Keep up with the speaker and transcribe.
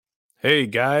Hey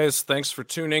guys, thanks for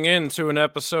tuning in to an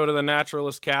episode of The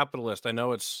Naturalist Capitalist. I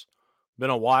know it's been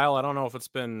a while. I don't know if it's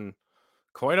been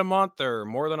quite a month or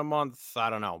more than a month. I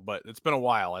don't know, but it's been a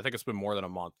while. I think it's been more than a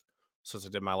month since I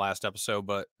did my last episode.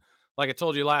 But like I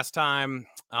told you last time,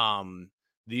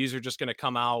 these are just going to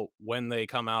come out when they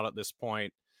come out at this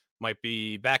point. Might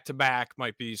be back to back,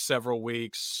 might be several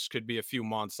weeks, could be a few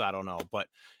months. I don't know. But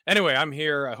anyway, I'm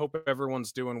here. I hope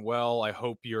everyone's doing well. I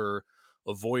hope you're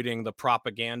avoiding the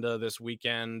propaganda this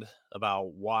weekend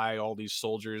about why all these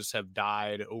soldiers have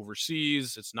died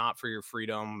overseas. It's not for your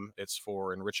freedom, it's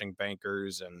for enriching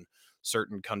bankers and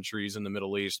certain countries in the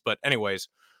Middle East. But anyways,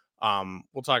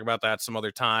 we'll talk about that some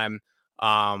other time.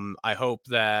 I hope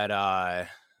that I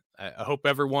hope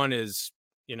everyone is,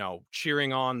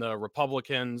 cheering on the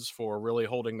Republicans for really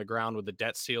holding the ground with the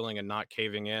debt ceiling and not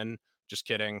caving in. Just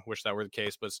kidding. Wish that were the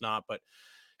case, but it's not. But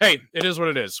hey, it is what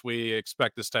it is. We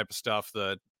expect this type of stuff.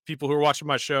 The people who are watching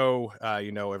my show,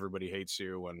 everybody hates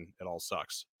you and it all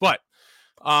sucks. But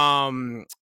um,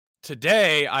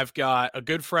 today I've got a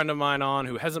good friend of mine on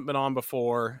who hasn't been on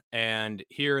before. And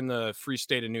here in the free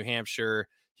state of New Hampshire,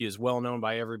 he is well known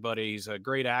by everybody. He's a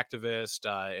great activist,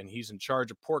 and he's in charge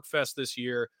of Porc Fest this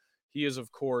year. He is,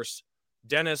 of course,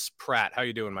 Dennis Pratt. How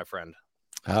you doing, my friend?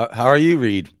 How are you,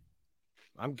 Reed?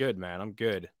 I'm good, man. I'm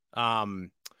good.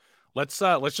 Let's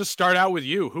just start out with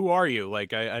you. Who are you?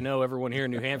 Like I know everyone here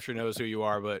in New Hampshire knows who you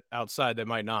are, but outside they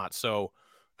might not. So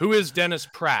who is Dennis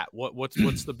Pratt?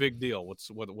 What's the big deal?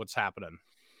 What's happening?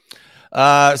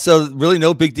 So really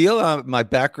no big deal. My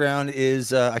background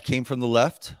is I came from the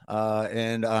left,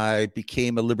 and I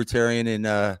became a libertarian in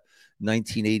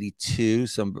 1982.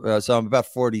 So I'm about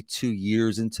 42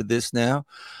 years into this now.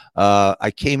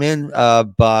 I came in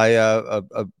by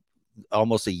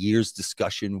almost a year's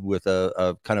discussion with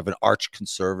a kind of an arch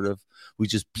conservative. We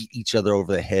just beat each other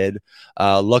over the head.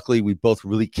 Luckily, we both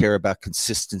really care about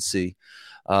consistency.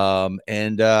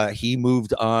 And he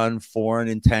moved on foreign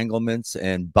entanglements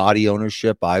and body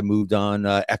ownership. I moved on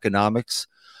economics.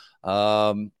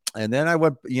 And then I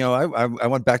went, I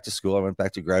went back to school. I went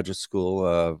back to graduate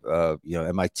school,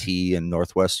 MIT and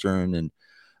Northwestern, and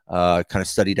kind of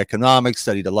studied economics,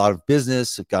 studied a lot of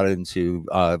business, got into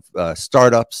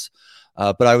startups.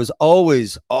 But I was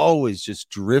always just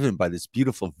driven by this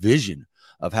beautiful vision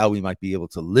of how we might be able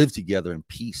to live together in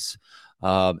peace,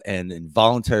 and in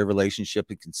voluntary relationship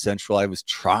and consensual. I was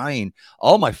trying.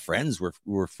 All my friends were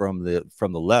from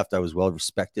the left. I was well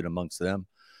respected amongst them,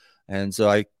 and so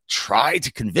I tried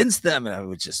to convince them. And I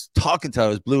would just talk until I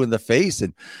was blue in the face.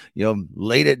 And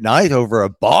late at night over a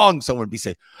bong, someone would be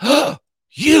saying, oh,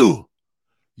 "You're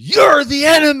the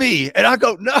enemy," and I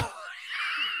go, "No."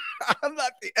 I'm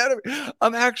not the enemy.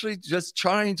 I'm actually just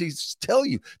trying to tell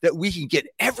you that we can get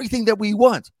everything that we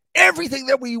want,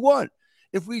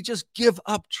 if we just give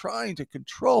up trying to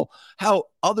control how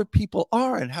other people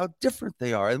are and how different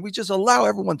they are. And we just allow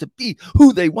everyone to be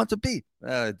who they want to be.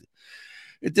 It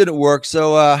didn't work.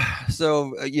 So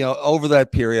over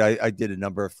that period, I did a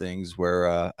number of things where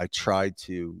I tried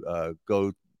to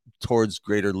go towards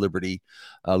greater liberty.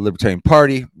 Libertarian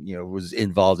Party, was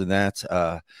involved in that.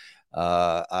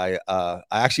 I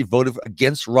actually voted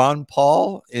against Ron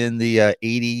Paul in the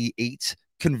 88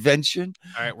 convention.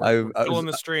 All right, we're killing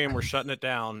the stream. We're shutting it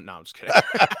down. No, I'm just kidding.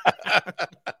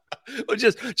 Well,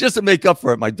 just to make up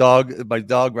for it, my dog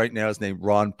right now is named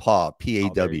Ron Paw,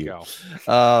 P-A-W.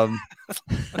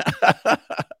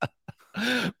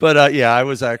 But I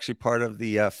was actually part of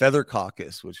the Feather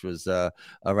Caucus, which was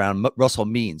around Russell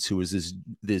Means, who was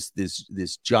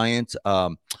this giant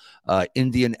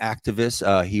Indian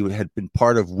activist. He had been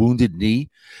part of Wounded Knee,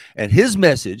 and his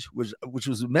message, which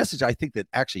was a message I think that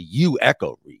actually you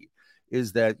echo, Reed,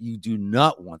 is that you do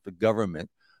not want the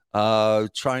government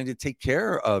trying to take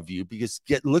care of you, because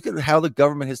look at how the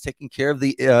government has taken care of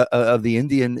the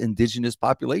Indian indigenous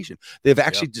population. They've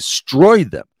actually destroyed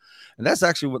them. And that's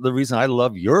actually the reason I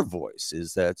love your voice,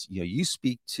 is that you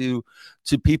speak to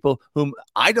people whom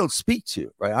I don't speak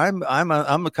to, right? I'm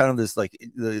a kind of this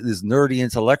this nerdy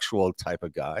intellectual type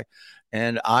of guy,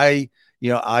 and I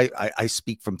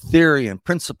speak from theory and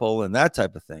principle and that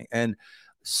type of thing. And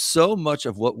so much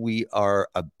of what we are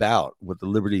about, what the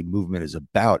liberty movement is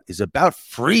about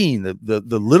freeing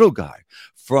the little guy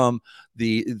from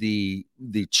the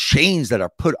chains that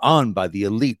are put on by the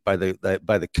elite, by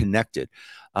the connected.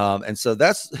 And so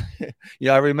that's,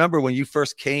 I remember when you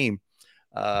first came,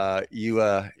 you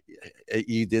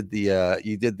did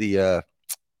the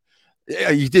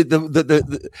Yeah, you did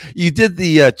you did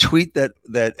the tweet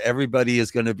that everybody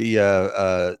is going to be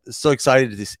so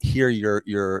excited to hear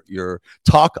your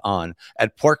talk on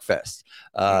at Pork Fest,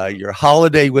 your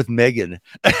holiday with Megan.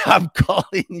 I'm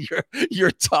calling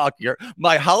your talk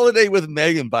my holiday with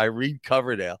Megan by Reed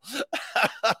Coverdale.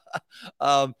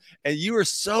 And you were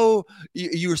so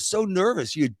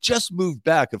nervous. You had just moved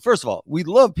back. And first of all, we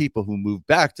love people who move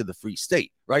back to the Free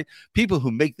State, right? People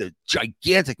who make the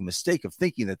gigantic mistake of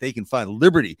thinking that they can find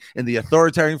liberty in the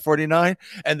authoritarian 49,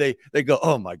 and they go,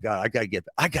 oh my God, I gotta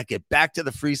get back to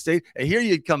the Free State. And here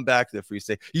you come back to the Free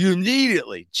State. You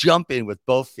immediately jump in with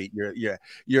both feet.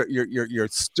 You're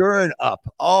stirring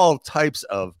up all types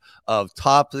of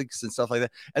topics and stuff like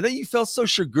that. And then you felt so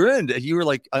chagrined. You were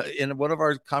like, in one of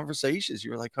our conversations,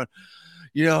 you were like,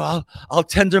 I'll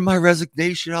tender my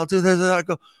resignation. I'll do that. I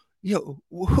go,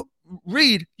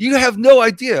 Reed, you have no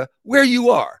idea where you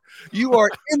are. You are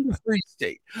in the Free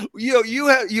State.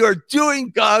 You are doing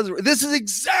God's work. This is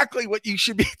exactly what you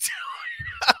should be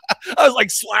doing. I was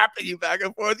like slapping you back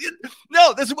and forth.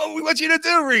 No, this is what we want you to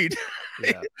do, Reed.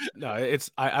 Yeah. No,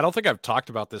 I don't think I've talked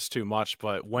about this too much,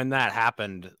 but when that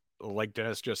happened, like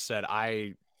Dennis just said,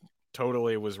 I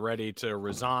totally was ready to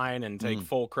resign and take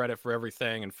full credit for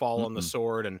everything and fall on the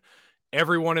sword. And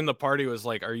everyone in the party was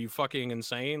like, are you fucking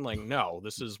insane? Like, no,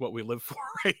 this is what we live for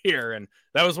right here. And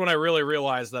that was when I really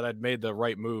realized that I'd made the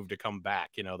right move to come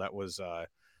back. That was, I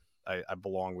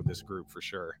belong with this group for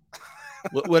sure.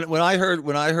 when I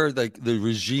heard like the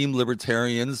regime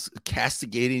libertarians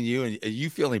castigating you and you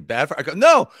feeling bad for, I go,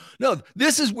 no,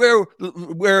 this is where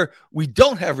we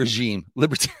don't have regime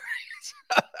libertarians.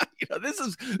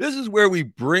 This is where we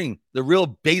bring the real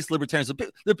base libertarians,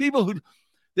 the people who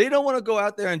they don't want to go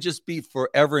out there and just be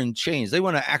forever in chains. They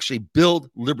want to actually build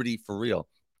liberty for real.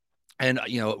 And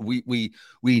we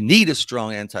need a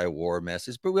strong anti-war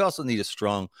message, but we also need a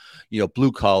strong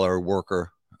blue collar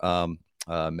worker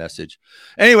message.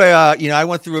 Anyway, I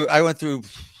went through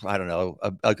I don't know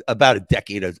about a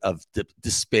decade of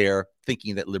despair,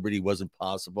 thinking that liberty wasn't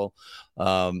possible.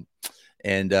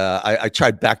 And I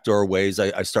tried backdoor ways.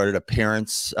 I started a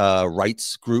parents'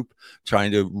 rights group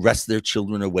trying to wrest their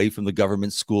children away from the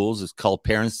government schools. It's called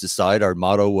Parents Decide. Our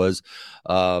motto was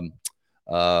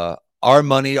our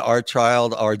money, our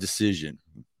child, our decision.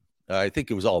 I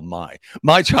think it was all my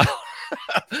child.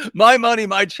 My money,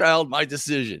 my child, my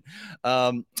decision.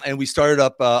 And we started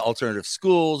up alternative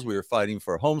schools. We were fighting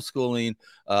for homeschooling.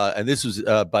 And this was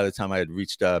by the time I had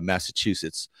reached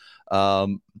Massachusetts.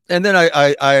 And then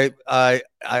I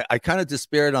kind of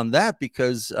despaired on that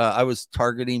because I was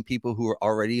targeting people who were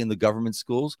already in the government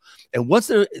schools. And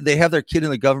once they have their kid in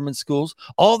the government schools,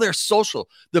 all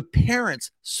the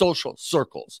parents' social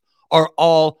circles are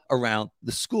all around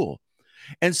the school.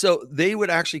 And so they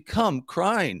would actually come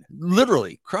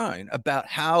literally crying about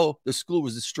how the school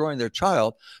was destroying their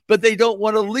child, but they don't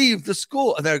want to leave the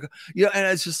school. And and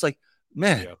it's just like,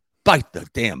 man, bite the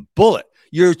damn bullet.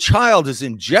 Your child is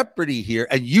in jeopardy here,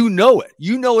 and you know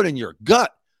it in your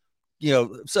gut.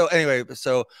 So anyway,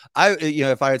 so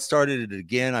if I had started it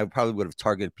again, I probably would have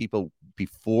targeted people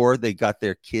before they got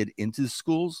their kid into the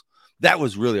schools. That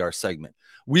was really our segment.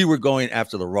 We were going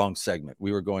after the wrong segment.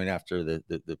 We were going after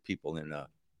the people in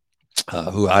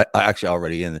who I actually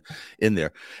already in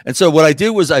there. And so what I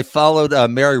did was I followed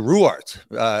Mary Ruart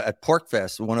at Pork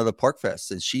Fest, one of the Pork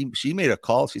Fests, and she made a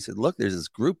call. She said, "Look, there's this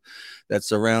group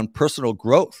that's around personal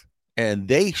growth, and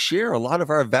they share a lot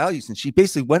of our values." And she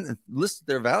basically went and listed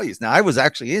their values. Now, I was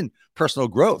actually in personal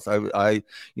growth. My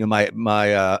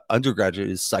undergraduate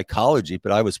is psychology,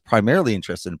 but I was primarily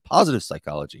interested in positive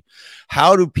psychology.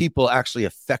 How do people actually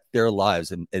affect their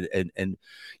lives? And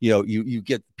you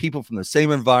get people from the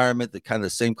same environment, the kind of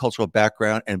the same cultural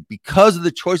background, and because of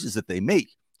the choices that they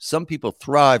make, some people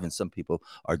thrive and some people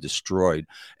are destroyed.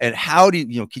 And how do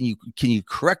can you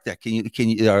correct that?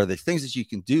 Are there things that you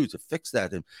can do to fix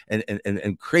that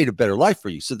and create a better life for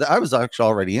you? So I was actually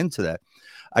already into that.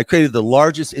 I created the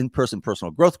largest in-person personal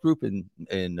growth group in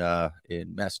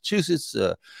Massachusetts.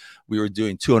 We were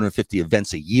doing 250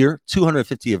 events a year,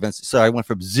 250 events. So I went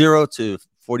from 0 to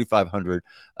 4,500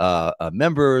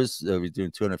 members. We were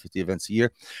doing 250 events a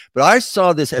year. But I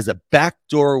saw this as a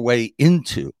backdoor way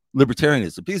into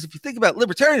libertarianism, because if you think about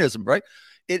libertarianism, right,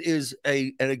 it is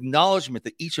an acknowledgement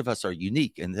that each of us are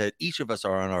unique and that each of us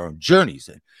are on our own journeys,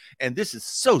 and this is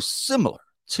so similar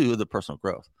to the personal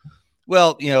growth.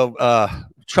 Well,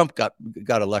 Trump got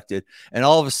elected, and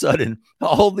all of a sudden,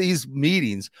 all these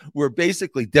meetings were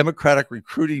basically Democratic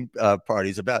recruiting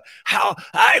parties about how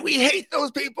we hate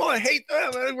those people, I hate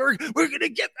them, and we're gonna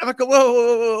get them. I go,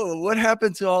 whoa, what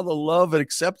happened to all the love and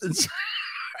acceptance?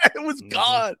 It was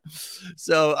gone.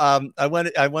 So I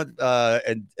went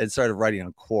and started writing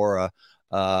on Quora.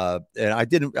 And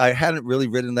I hadn't really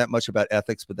written that much about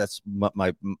ethics, but that's what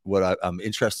I'm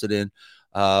interested in.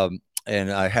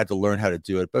 And I had to learn how to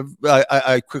do it. But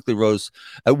I quickly rose.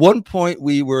 At one point,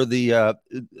 we were the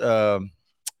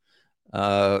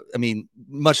I mean,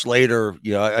 much later,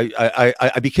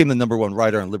 I became the #1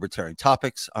 writer on libertarian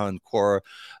topics on Quora.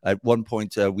 At one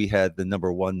point, we had the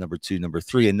 #1, #2,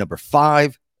 #3, and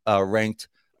 #5 ranked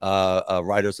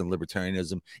writers on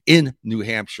libertarianism in New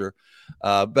Hampshire.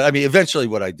 But I mean, eventually,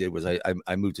 what I did was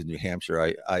I moved to New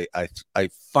Hampshire. I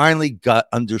finally got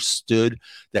understood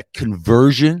that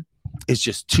conversion is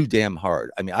just too damn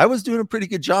hard. I mean, I was doing a pretty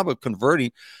good job of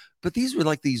converting. But these were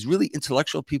like these really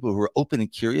intellectual people who were open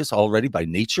and curious already by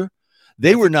nature.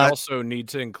 They were not. You also need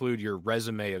to include your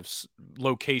resume of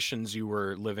locations you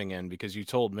were living in, because you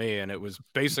told me, and it was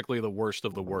basically the worst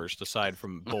of the worst. Aside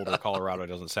from Boulder, Colorado,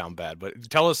 doesn't sound bad, but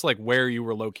tell us like where you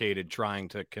were located trying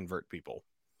to convert people.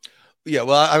 Yeah,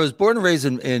 well, I was born and raised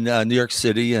in New York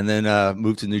City, and then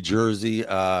moved to New Jersey.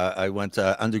 I went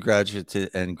undergraduate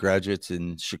and graduate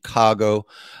in Chicago,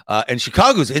 and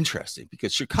Chicago is interesting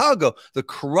because Chicago, the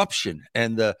corruption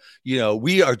and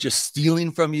we are just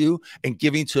stealing from you and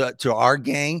giving to our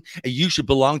gang, and you should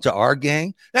belong to our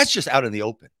gang. That's just out in the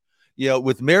open.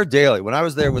 With Mayor Daley, when I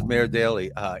was there with Mayor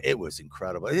Daley, it was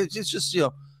incredible. It's just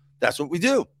that's what we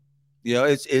do.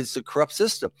 It's a corrupt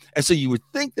system, and so you would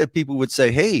think that people would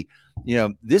say, hey,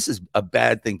 this is a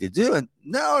bad thing to do. And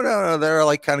no, they're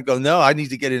like kind of go, no, I need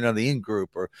to get in on the in group,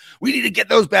 or we need to get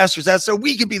those bastards out so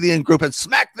we can be the in group and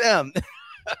smack them.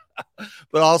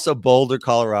 But also Boulder,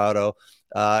 Colorado.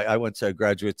 I went to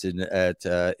graduates in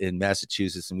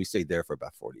Massachusetts, and we stayed there for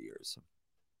about 40 years.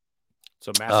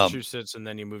 So Massachusetts, and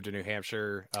then you moved to New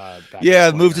Hampshire.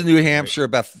 I moved to New Hampshire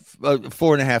about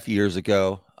 4.5 years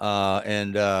ago.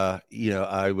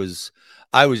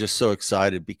 I was just so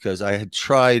excited because I had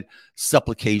tried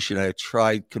supplication, I had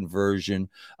tried conversion,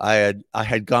 I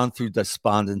had gone through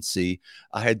despondency,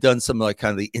 I had done some like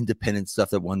kind of the independent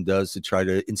stuff that one does to try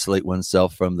to insulate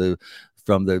oneself from the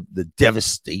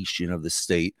devastation of the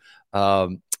state.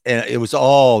 And it was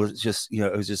all just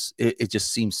it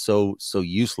just seems so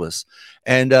useless.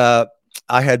 And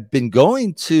I had been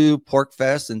going to Porc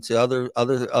Fest and to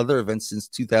other events since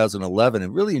 2011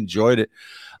 and really enjoyed it.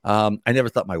 I never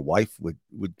thought my wife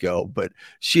would go, but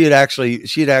she had actually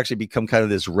become kind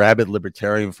of this rabid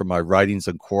libertarian from my writings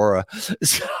on Quora.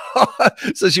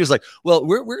 So she was like, "Well,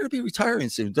 we're going to be retiring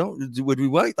soon. Would we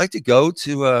like to go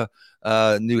to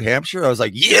New Hampshire?" I was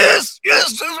like, "Yes,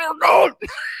 we're going."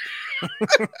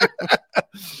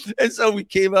 And so we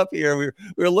came up here. We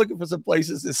were looking for some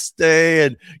places to stay,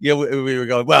 and we were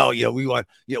going, well, we want,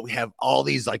 we have all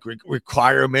these like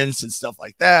requirements and stuff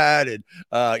like that. And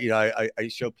I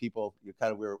show people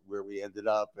kind of where we ended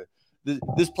up.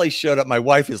 This place showed up. My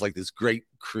wife is like this great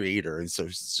creator, and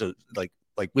so like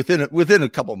within a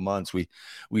couple months we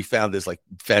found this like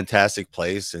fantastic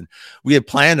place, and we had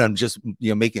planned on just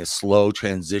making a slow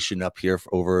transition up here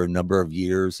for over a number of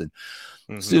years. And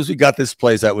as soon as we got this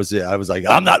place, that was it. I was like,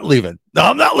 I'm not leaving. No,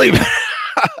 I'm not leaving.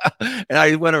 And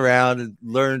I went around and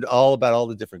learned all about all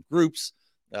the different groups.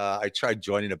 I tried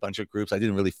joining a bunch of groups. I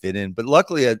didn't really fit in, but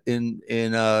luckily in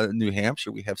New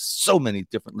Hampshire, we have so many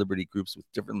different liberty groups with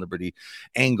different liberty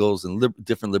angles and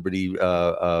different liberty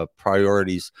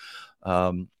priorities,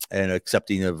 and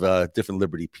accepting of different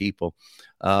liberty people.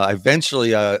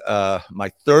 Eventually, my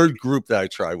third group that I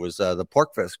tried was the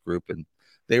Porc Fest group, and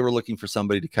they were looking for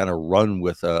somebody to kind of run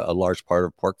with a large part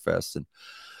of Porc Fest. And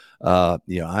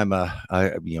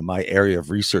my area of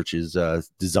research is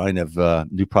design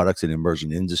of new products in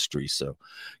emerging industries. So,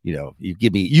 you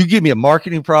give me a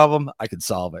marketing problem, I can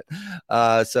solve it.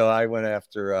 So I went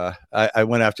after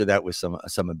that with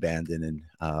some abandon,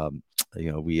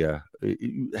 and we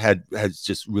had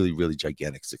just really, really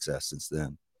gigantic success since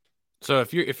then. So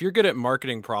if you're good at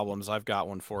marketing problems, I've got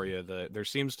one for you. There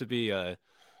seems to be a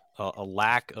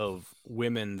lack of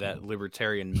women that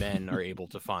libertarian men are able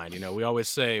to find. We always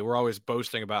say, we're always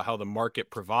boasting about how the market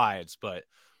provides, but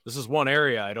this is one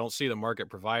area I don't see the market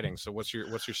providing. So what's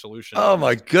your solution? Oh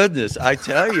my goodness. I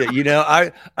tell you,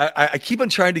 I keep on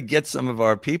trying to get some of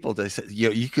our people to say,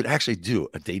 you could actually do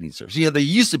a dating service. There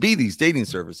used to be these dating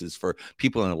services for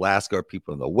people in Alaska or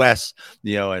people in the West,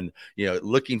 and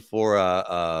looking for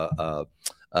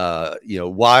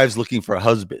wives looking for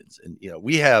husbands. And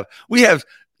we have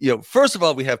first of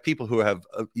all, we have people who have,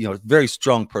 very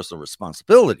strong personal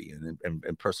responsibility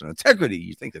and personal integrity.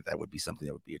 You think that would be something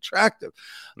that would be attractive.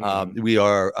 We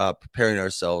are preparing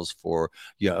ourselves for,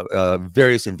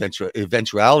 various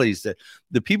eventualities that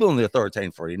the people in the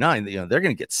authoritarian 49, they're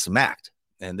going to get smacked.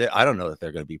 And I don't know that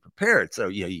they're going to be prepared. So,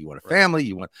 you want a family,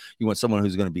 you want someone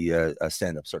who's going to be a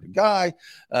stand-up sort of guy.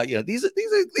 These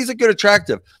are good,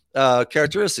 attractive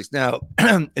characteristics. Now,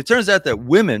 it turns out that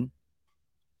women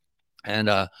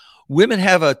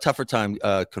have a tougher time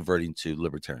converting to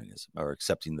libertarianism or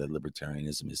accepting that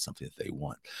libertarianism is something that they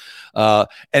want. And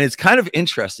it's kind of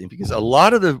interesting because a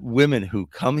lot of the women who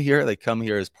come here, they come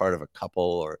here as part of a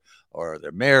couple or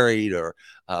they're married, or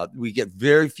we get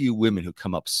very few women who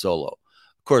come up solo.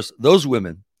 Of course, those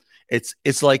women,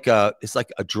 it's like a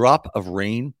drop of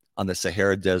rain on the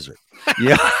Sahara Desert.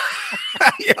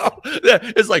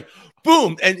 It's like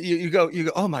boom, and you go,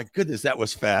 oh my goodness, that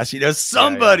was fast.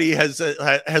 Somebody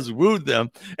has wooed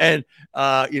them, and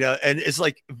and it's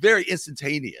like very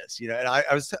instantaneous. And I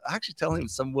was actually telling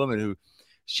some woman who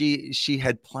she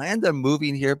had planned on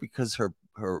moving here because her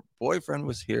boyfriend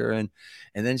was here, and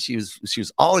then she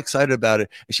was all excited about it,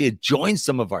 and she had joined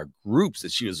some of our groups,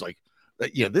 and she was like,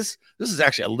 this is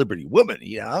actually a liberty woman.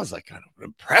 I was like kind of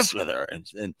impressed with her,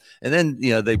 and then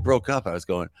they broke up. I was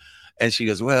going, and she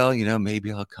goes, well,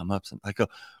 maybe I'll come up. I go,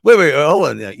 wait, hold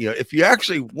on. If you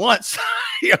actually want,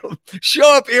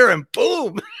 show up here and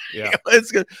boom,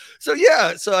 it's good. So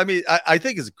I mean, I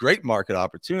think it's a great market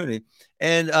opportunity,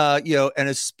 and and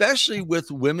especially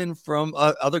with women from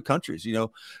other countries.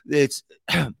 It's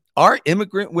our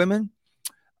immigrant women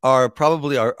are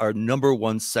probably our number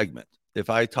one segment. If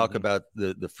I talk about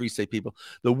the Free State people,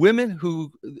 the women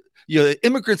who, the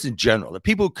immigrants in general, the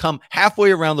people who come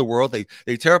halfway around the world,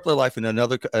 they tear up their life in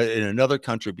another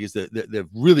country because they've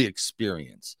really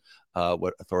experienced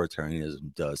what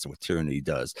authoritarianism does and what tyranny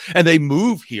does, and they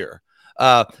move here,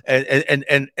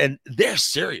 and they're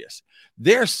serious.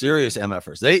 They're serious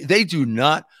MFers. They do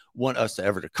not want us to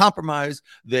ever to compromise.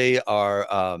 They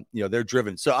are, they're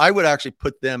driven. So I would actually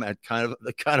put them at kind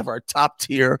of our top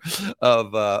tier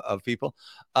of people.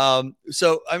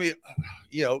 So I mean,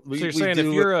 so you're saying if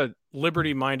you're a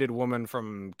liberty-minded woman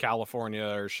from California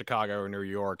or Chicago or New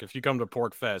York, if you come to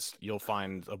Porc Fest, you'll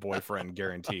find a boyfriend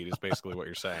guaranteed. Is basically what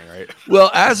you're saying, right?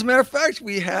 Well, as a matter of fact,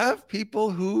 we have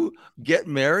people who get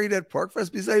married at Porc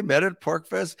Fest because they met at Porc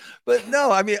Fest. But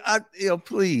no, I mean,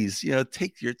 please,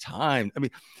 take your time. I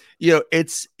mean,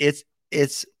 it's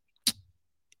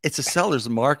a seller's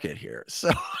market here. So,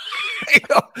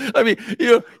 I mean,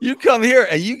 you come here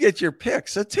and you get your pick.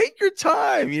 So take your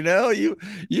time. You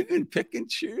can pick and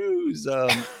choose.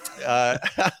 I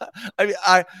mean,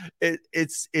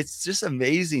 it's just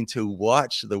amazing to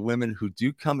watch the women who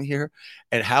do come here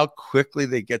and how quickly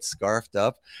they get scarfed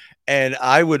up. And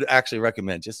I would actually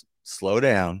recommend just slow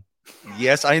down.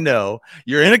 Yes, I know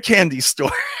you're in a candy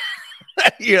store.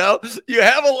 You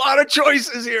have a lot of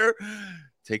choices here.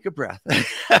 Take a breath.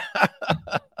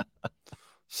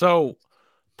 So,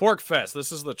 Porc Fest,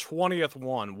 this is the 20th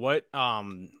one. What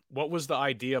was the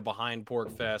idea behind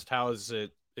Porc Fest? How is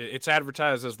it? It's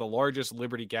advertised as the largest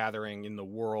liberty gathering in the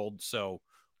world. So,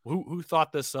 who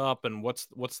thought this up, and what's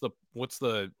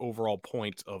the overall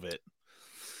point of it?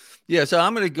 Yeah, so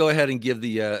I'm going to go ahead and give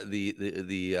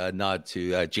the nod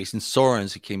to Jason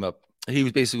Sorens, who came up. He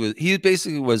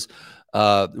basically was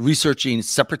researching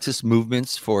separatist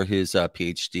movements for his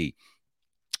PhD,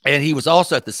 and he was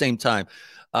also at the same time,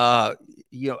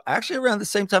 actually around the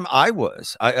same time I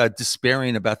was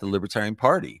despairing about the Libertarian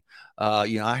Party.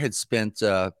 I had spent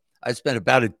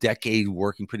about a decade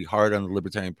working pretty hard on the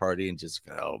Libertarian Party, and just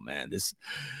oh man, this,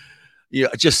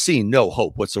 just seeing no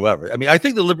hope whatsoever. I mean, I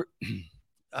think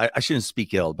I shouldn't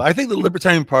speak ill, but I think the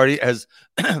Libertarian Party has,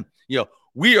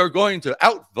 we are going to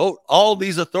outvote all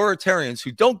these authoritarians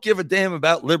who don't give a damn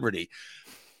about liberty.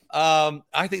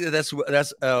 I think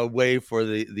that's a way for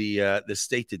the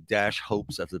state to dash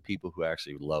hopes of the people who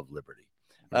actually love liberty.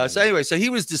 So anyway, so he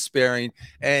was despairing,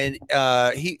 and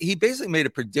he basically made a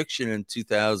prediction in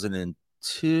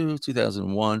 2002,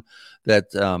 2001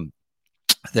 that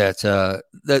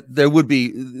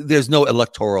there's no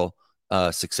electoral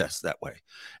success that way,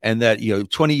 and that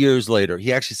 20 years later,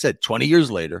 he actually said 20 years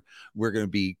later we're going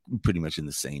to be pretty much in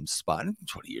the same spot, and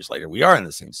 20 years later we are in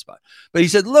the same spot. But he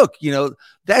said, look,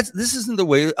 this isn't the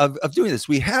way of doing this.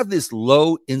 We have this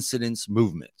low incidence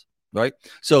movement, right?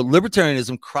 So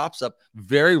libertarianism crops up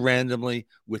very randomly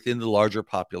within the larger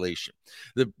population.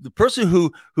 The person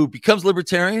who becomes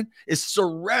libertarian is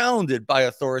surrounded by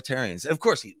authoritarians. And of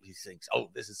course, he thinks, oh,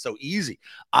 this is so easy.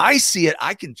 I see it.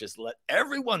 I can just let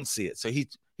everyone see it. So he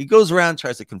goes around,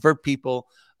 tries to convert people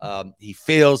He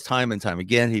fails time and time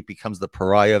again. He becomes the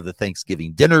pariah of the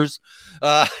Thanksgiving dinners,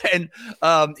 and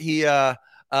he and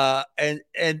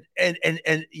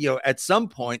at some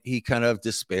point he kind of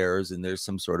despairs, and there's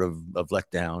some sort of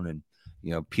letdown, and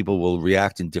people will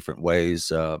react in different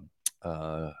ways.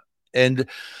 And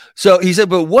so he said,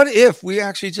 but what if we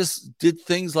actually just did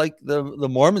things like the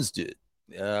Mormons did,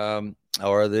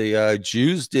 or the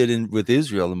Jews did with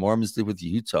Israel, the Mormons did with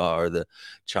Utah, or the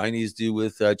Chinese do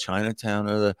with Chinatown,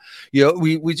 or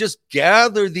we just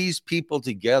gather these people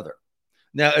together.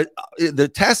 Now, the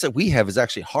task that we have is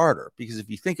actually harder, because if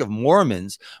you think of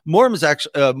Mormonism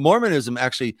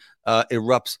actually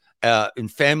erupts in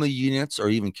family units or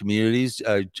even communities.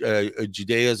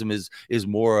 Judaism is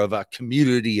more of a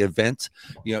community event.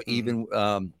 Even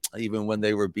when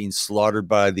they were being slaughtered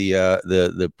by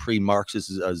the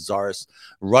pre-Marxist Tsarist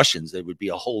Russians, it would be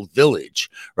a whole village,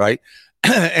 right?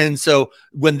 And so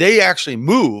when they actually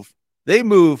move, they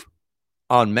move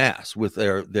en masse with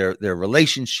their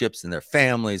relationships and their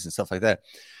families and stuff like that.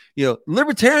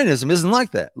 Libertarianism isn't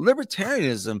like that.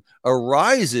 Libertarianism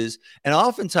arises, and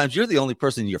oftentimes you're the only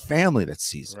person in your family that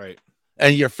sees it. Right.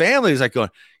 And your family is like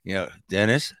going,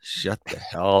 Dennis, shut the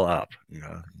hell up.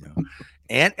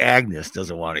 Aunt Agnes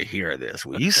doesn't want to hear this.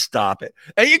 Will you stop it?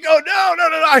 And you go, no,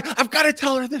 I've got to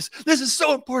tell her this. This is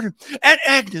so important. Aunt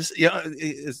Agnes, look.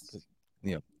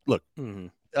 Mm-hmm.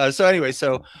 So anyway,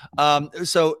 so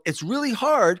it's really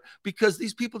hard because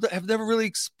these people have never really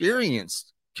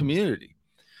experienced community.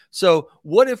 So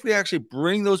what if we actually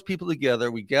bring those people together,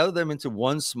 we gather them into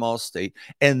one small state,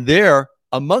 and they're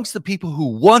amongst the people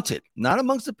who want it, not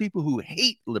amongst the people who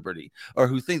hate liberty or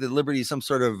who think that liberty is some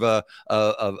sort of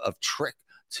trick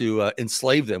to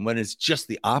enslave them, when it's just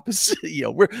the opposite.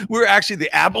 We're actually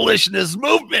the abolitionist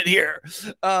movement here.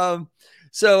 But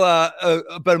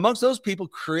amongst those people,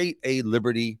 create a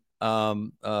liberty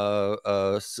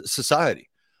society.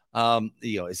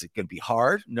 Is it going to be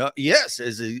hard? No. Yes.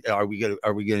 Are we going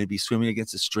to be swimming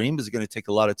against the stream? Is it going to take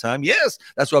a lot of time? Yes.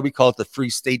 That's why we call it the Free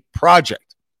State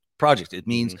Project. It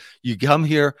means you come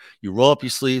here, you roll up your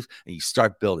sleeves, and you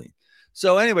start building.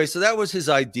 So anyway, so that was his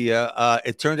idea.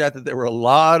 It turned out that there were a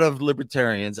lot of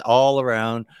libertarians all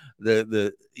around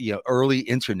the early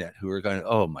internet who were going,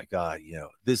 oh my God,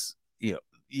 this.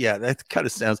 Yeah, that kind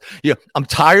of sounds, I'm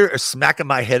tired of smacking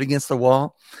my head against the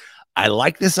wall. I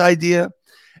like this idea.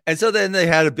 And so then they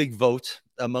had a big vote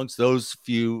amongst those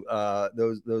few,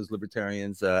 those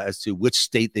libertarians as to which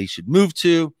state they should move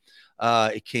to.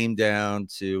 It came down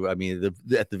to,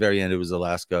 at the very end, it was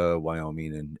Alaska,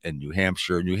 Wyoming, and New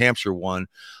Hampshire. New Hampshire won.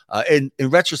 And in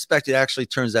retrospect, it actually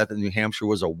turns out that New Hampshire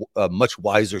was a much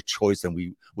wiser choice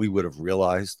than we would have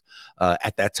realized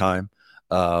at that time.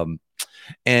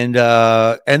 And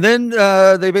then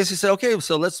they basically said, okay,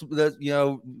 so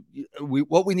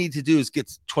what we need to do is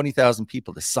get 20,000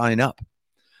 people to sign up.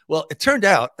 Well, it turned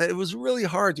out that it was really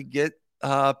hard to get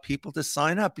people to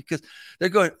sign up, because they're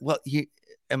going, well,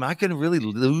 am I going to really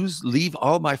leave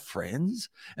all my friends?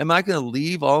 Am I going to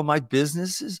leave all my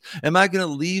businesses? Am I going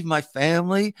to leave my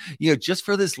family, just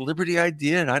for this liberty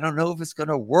idea? And I don't know if it's going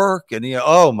to work. And,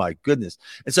 oh my goodness.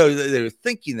 And so they're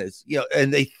thinking this,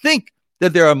 and they think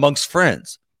that they're amongst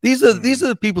friends. These are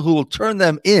the people who will turn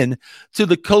them in to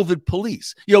the COVID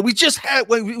police. We just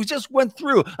went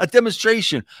through a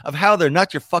demonstration of how they're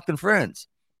not your fucking friends.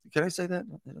 Can I say that?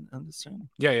 Understand?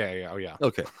 Yeah. Oh, yeah.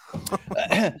 Okay.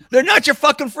 They're not your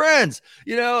fucking friends.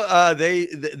 These are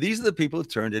the people who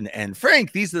turned in. And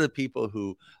Frank, these are the people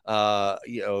who,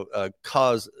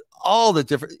 cause all the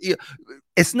different.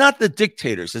 It's not the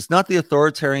dictators. It's not the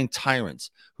authoritarian tyrants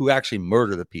who actually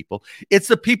murder the people. It's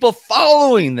the people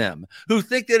following them who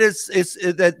think that it's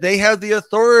that they have the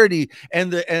authority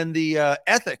and the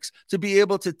ethics to be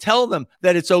able to tell them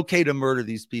that it's okay to murder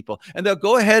these people, and they'll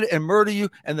go ahead and murder you.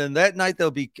 And then that night they'll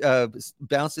be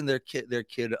bouncing their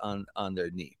kid on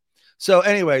their knee. So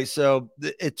anyway,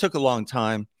 it took a long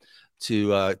time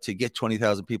to get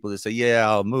 20,000 people to say, yeah,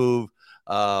 I'll move.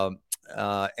 And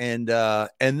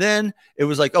then it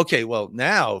was like, okay, well,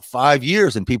 now 5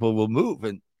 years and people will move,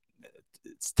 and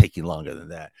it's taking longer than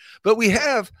that. But we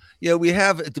have,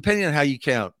 depending on how you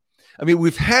count,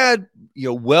 we've had,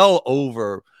 well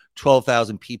over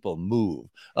 12,000 people move.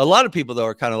 A lot of people, though,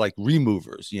 are kind of like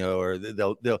removers, or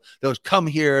they'll come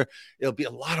here. It'll be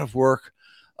a lot of work.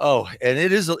 Oh, and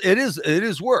it is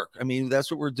work.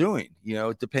 That's what we're doing,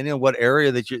 depending on what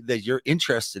area that you're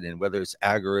interested in, whether it's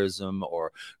agorism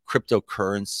or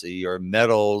cryptocurrency or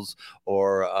metals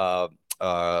or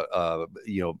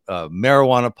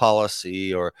marijuana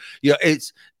policy, or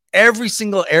every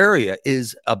single area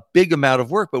is a big amount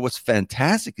of work. But what's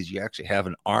fantastic is you actually have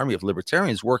an army of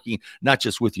libertarians working not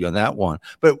just with you on that one,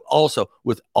 but also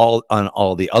with all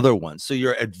the other ones. So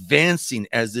you're advancing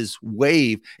as this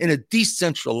wave in a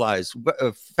decentralized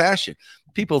fashion.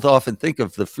 People often think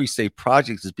of the Free State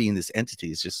Project as being this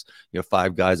entity. It's just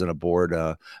 5 guys on a board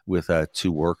with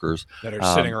 2 workers that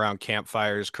are sitting around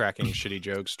campfires, cracking shitty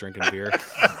jokes, drinking beer.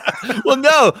 Well,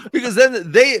 no, because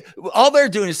then all they're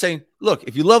doing is saying, look,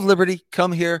 if you love liberty,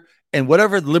 come here, and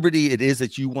whatever liberty it is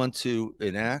that you want to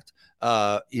enact,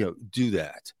 do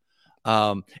that.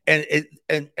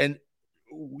 And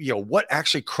what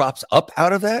actually crops up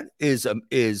out of that is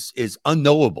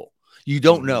unknowable. You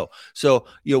don't know. So,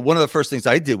 one of the first things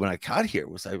I did when I got here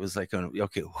was I was like,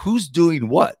 okay, who's doing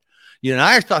what? And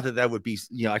I thought that would be,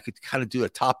 I could kind of do a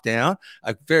top down.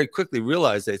 I very quickly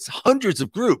realized that it's hundreds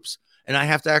of groups, and I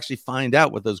have to actually find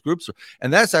out what those groups are.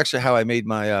 And that's actually how I made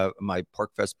my my Porc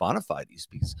Fest bona fides,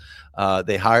 because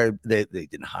they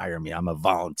didn't hire me. I'm a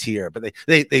volunteer, but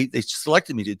they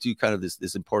selected me to do kind of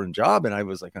this important job. And I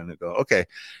was like, I'm going to go, okay,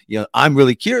 I'm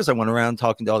really curious. I went around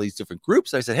talking to all these different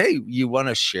groups. I said, hey, you want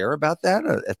to share about that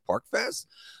at Porc Fest?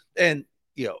 And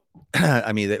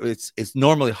I mean, it's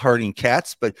normally herding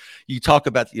cats, but you talk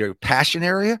about your passion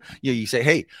area. You say,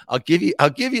 hey, I'll give you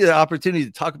the opportunity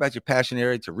to talk about your passion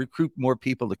area, to recruit more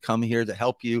people to come here, to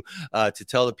help you, to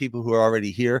tell the people who are already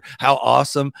here how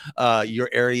awesome your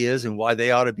area is and why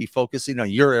they ought to be focusing on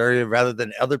your area rather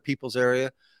than other people's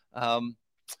area.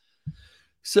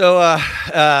 So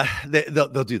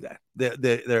they'll do that.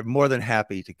 They're more than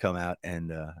happy to come out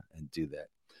and do that.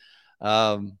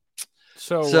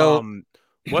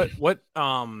 What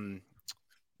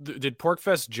did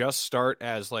PorcFest just start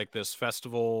as like this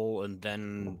festival, and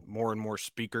then more and more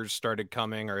speakers started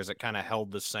coming, or is it kind of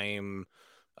held the same?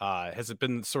 Has it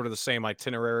been sort of the same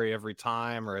itinerary every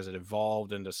time, or has it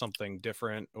evolved into something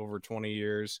different over 20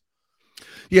 years?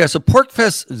 Yeah, so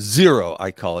PorcFest 0, I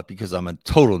call it, because I'm a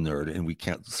total nerd and we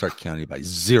can't start counting by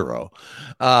 0,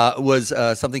 was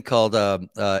something called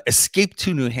Escape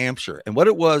to New Hampshire. And what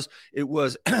it was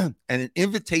an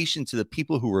invitation to the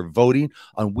people who were voting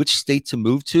on which state to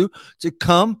move to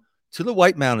come to the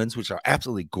White Mountains, which are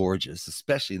absolutely gorgeous,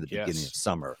 especially in the beginning of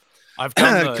summer. I've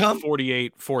done the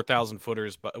 48 4,000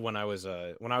 footers, but when I was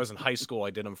in high school,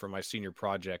 I did them for my senior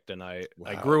project, and I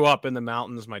grew up in the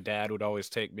mountains. My dad would always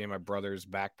take me and my brothers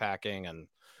backpacking, and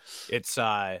it's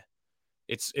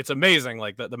amazing.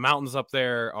 Like the mountains up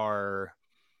there are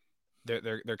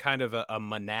they're kind of a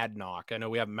monadnock. I know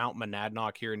we have Mount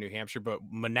Monadnock here in New Hampshire, but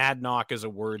monadnock is a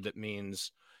word that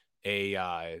means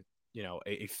a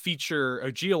feature,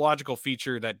 a geological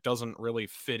feature that doesn't really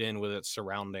fit in with its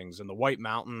surroundings. And the White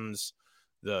Mountains,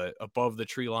 the above the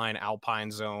tree line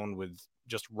alpine zone with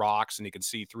just rocks, and you can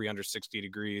see 360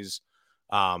 degrees.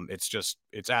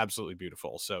 It's absolutely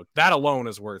beautiful. So that alone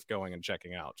is worth going and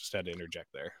checking out. Just had to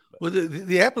interject there. But. Well,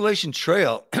 the Appalachian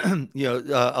Trail,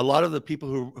 a lot of the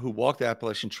people who walk the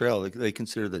Appalachian Trail, they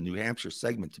consider the New Hampshire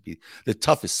segment to be the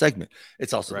toughest segment.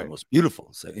 It's also the most beautiful.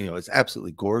 So, it's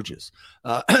absolutely gorgeous.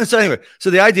 So anyway, so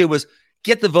the idea was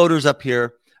get the voters up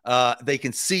here. They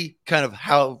can see kind of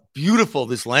how beautiful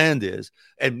this land is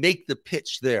and make the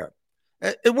pitch there.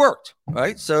 It worked,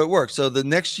 right? So it worked. So the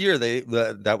next year,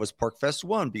 that was PorcFest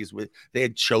 1, because they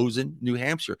had chosen New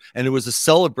Hampshire, and it was a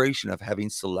celebration of having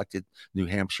selected New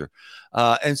Hampshire.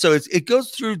 And so it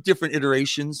goes through different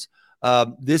iterations.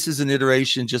 This is an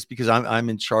iteration just because I'm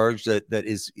in charge that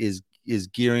is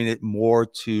gearing it more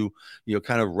to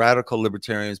kind of radical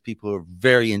libertarians, people who are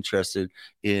very interested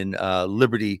in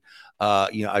liberty.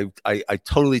 I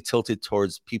totally tilted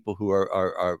towards people who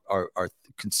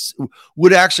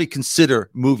would actually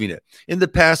consider moving it. In the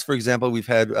past, for example, we've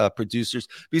had producers,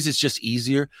 because it's just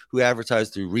easier, who advertise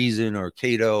through Reason or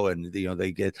Cato, and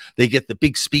they get the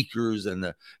big speakers and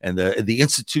the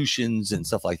institutions and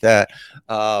stuff like that.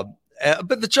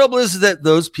 But the trouble is that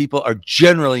those people are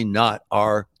generally not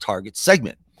our target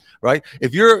segment. Right.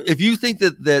 If you think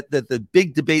that the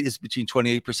big debate is between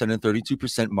 28% and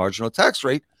 32% marginal tax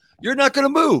rate, you're not going to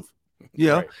move.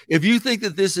 Right. If you think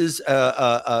that this is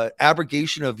a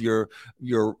abrogation of your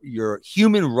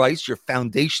human rights, your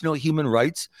foundational human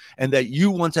rights, and that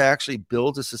you want to actually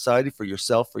build a society for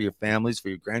yourself, for your families, for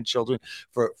your grandchildren,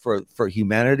 for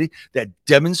humanity, that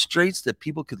demonstrates that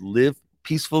people could live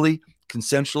peacefully,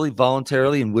 consensually,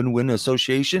 voluntarily, in win-win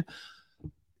association,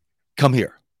 come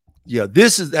here. Yeah,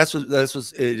 that's what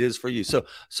it is for you.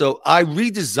 So I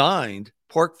redesigned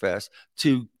PorcFest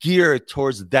to gear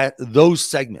towards those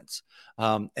segments,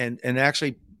 and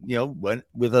actually went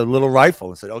with a little rifle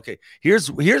and said, okay, here's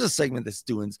a segment that's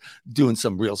doing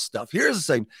some real stuff. Here's a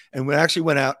segment, and we actually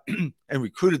went out and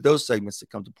recruited those segments to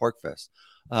come to Porc Fest.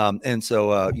 And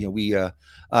so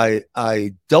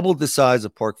I doubled the size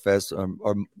of Porc Fest,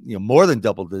 or more than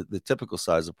doubled the typical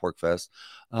size of Porc Fest,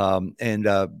 and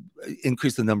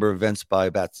increased the number of events by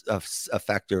about a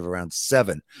factor of around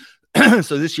 7.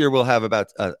 So this year we'll have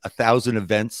about 1,000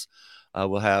 events.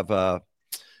 We'll have I'm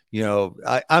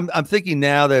thinking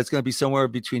now that it's going to be somewhere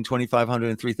between 2,500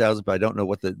 and 3,000, but I don't know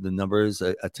what the number is.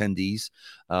 Attendees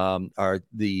are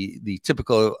the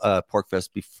typical Porc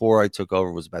Fest before I took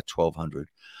over was about 1,200.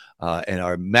 And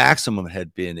our maximum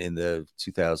had been in the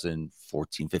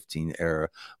 2014-15 era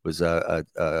was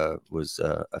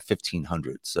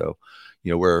 1,500. So,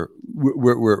 we're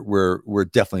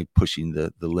definitely pushing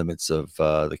the limits of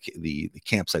the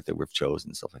campsite that we've chosen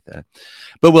and stuff like that.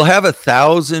 But we'll have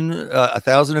 1,000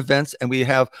 events, and we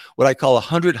have what I call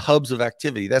 100 hubs of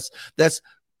activity. That's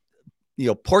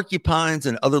porcupines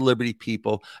and other Liberty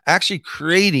people actually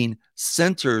creating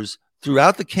centers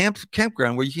throughout the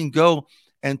campground where you can go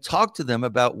and talk to them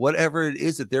about whatever it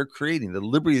is that they're creating, the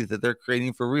liberty that they're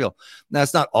creating for real. Now,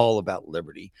 it's not all about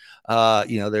liberty.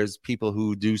 There's people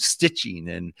who do stitching,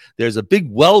 and there's a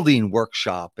big welding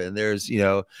workshop, and there's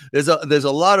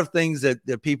a lot of things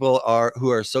that people who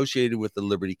are associated with the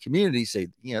liberty community say,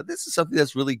 this is something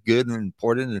that's really good and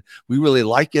important, and we really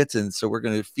like it, and so we're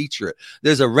going to feature it.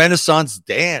 There's a Renaissance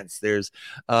dance. There's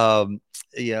my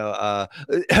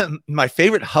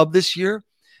favorite hub this year,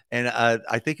 and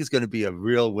I think is going to be a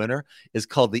real winner, is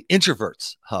called the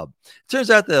Introverts Hub. It turns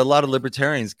out that a lot of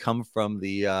libertarians come from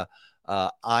the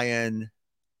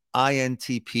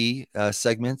INTP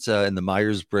segments in the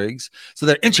Myers-Briggs. So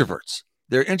they're introverts.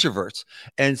 They're introverts.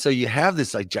 And so you have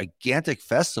this gigantic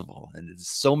festival, and it's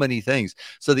so many things.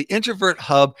 So the Introvert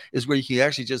Hub is where you can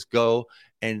actually just go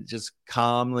and just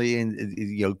calmly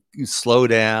and slow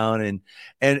down, and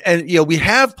we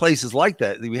have places like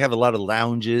that. We have a lot of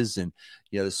lounges, and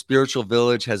the Spiritual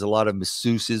Village has a lot of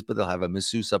masseuses, but they'll have a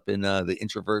masseuse up in the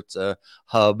Introverts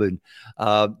Hub, and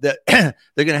they're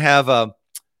going to have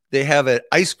they have an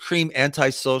ice cream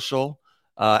antisocial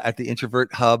at the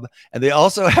Introvert Hub, and they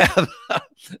also have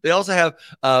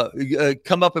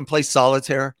come up and play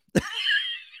solitaire.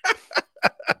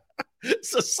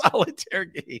 So solitaire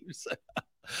games.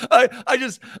 I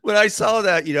just, when I saw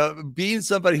that, being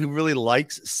somebody who really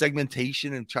likes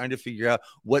segmentation and trying to figure out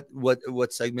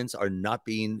what segments are not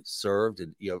being served,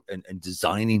 and and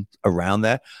designing around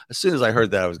that, as soon as I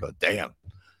heard that, I was going, damn,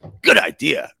 good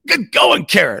idea, good going,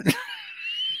 Karen.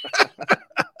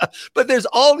 But there's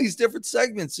all these different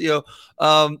segments, like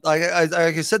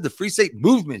I said, the Free State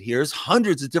movement here is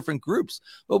hundreds of different groups,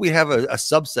 but we have a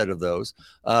subset of those.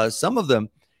 Some of them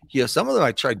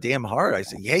I tried damn hard. I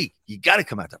said, hey, you got to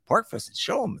come out to Porc Fest and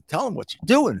show them, tell them what you're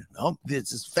doing.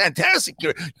 This is fantastic.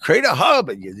 You create a hub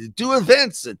and you do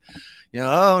events, and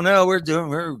oh no, we're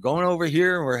going over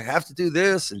here and we have to do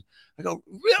this. And I go,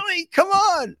 really? Come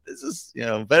on. This is,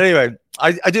 but anyway,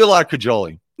 I do a lot of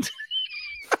cajoling.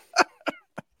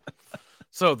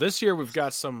 So this year we've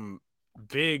got some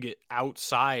big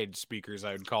outside speakers,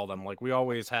 I would call them. Like, we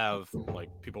always have like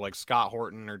people like Scott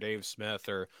Horton or Dave Smith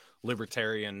or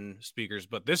libertarian speakers,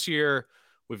 but this year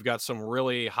we've got some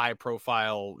really high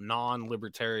profile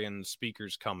non-libertarian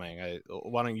speakers coming.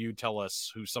 Why don't you tell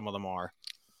us who some of them are?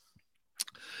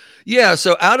 Yeah,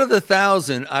 so out of the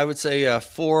 1,000, I would say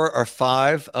 4 or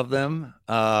 5 of them,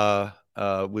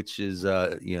 which is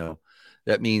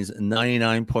that means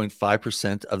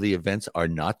 99.5% of the events are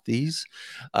not these,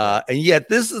 and yet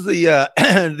this is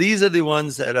the these are the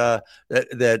ones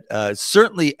that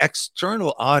certainly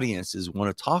external audiences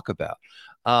want to talk about,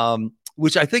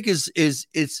 which I think is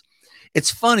it's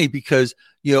funny because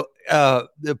the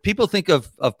people think of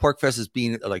Porc Fest as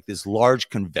being like this large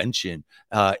convention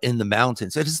in the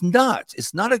mountains. It is not.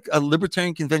 It's not a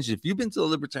libertarian convention. If you've been to a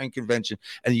libertarian convention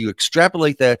and you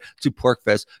extrapolate that to Porc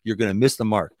Fest, you're going to miss the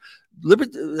mark.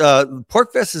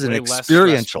 Porc Fest is an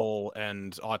experiential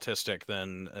and autistic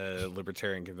than a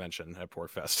libertarian convention at Porc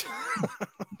Fest.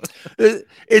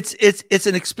 It's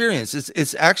an experience.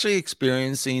 It's actually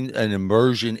experiencing an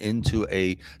immersion into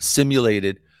a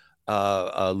simulated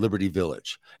Liberty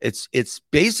Village. It's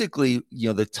basically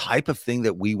the type of thing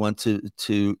that we want to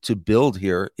build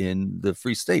here in the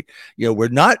Free State. We're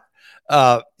not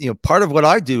Part of what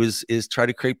I do is try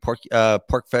to create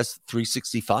Porc Fest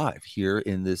 365 here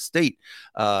in this state.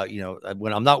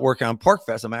 When I'm not working on Porc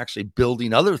Fest, I'm actually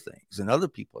building other things, and other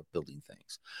people are building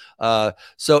things.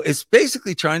 So it's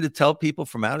basically trying to tell people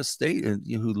from out of state and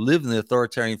who live in the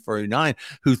authoritarian 49,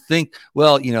 who think,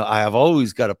 well, I have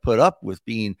always got to put up with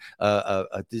being a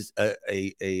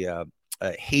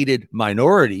hated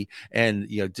minority and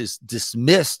just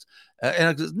dismissed. And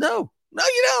I goes, no,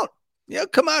 you don't.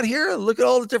 Come out here and look at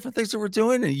all the different things that we're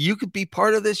doing, and you could be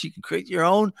part of this. You can create your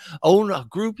own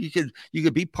group. You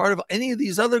could be part of any of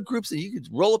these other groups, and you could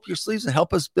roll up your sleeves and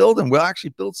help us build. And we'll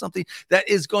actually build something that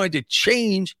is going to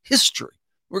change history.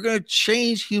 We're going to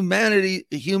change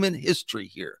human history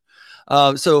here.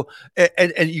 So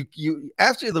you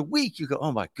after the week, you go,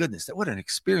 oh my goodness, what an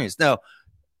experience. Now,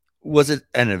 was it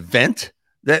an event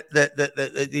that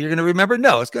you're going to remember?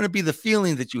 No, it's going to be the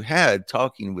feeling that you had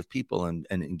talking with people and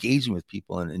engaging with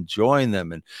people and enjoying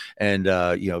them and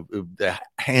the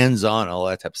hands-on, all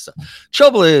that type of stuff.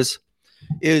 Trouble is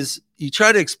you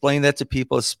try to explain that to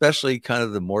people, especially kind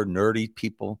of the more nerdy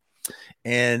people,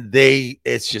 and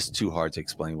it's just too hard to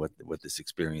explain what this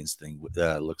experience thing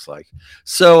looks like.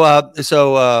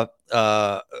 So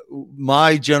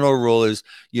my general rule is,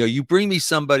 you bring me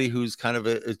somebody who's kind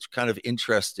of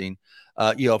interesting.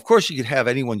 Of course, you could have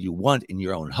anyone you want in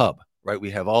your own hub, right?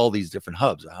 We have all these different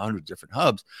hubs, 100 different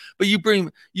hubs, but you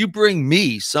bring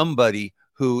me somebody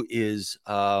who is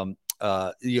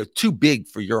too big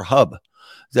for your hub.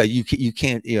 That you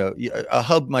can't, a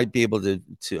hub might be able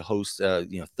to host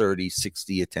 30,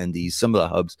 60 attendees. Some of the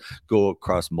hubs go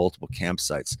across multiple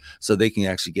campsites, so they can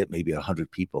actually get maybe 100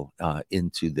 people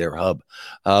into their hub.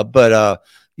 But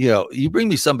you bring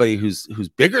me somebody who's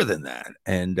bigger than that,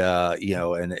 and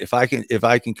and if I can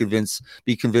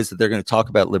be convinced that they're going to talk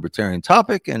about libertarian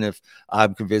topic, and if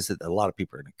I'm convinced that a lot of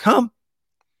people are going to come,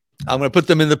 I'm going to put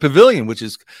them in the pavilion, which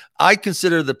is, I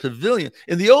consider the pavilion.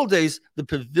 In the old days, the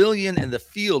pavilion and the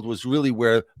field was really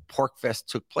where Porc Fest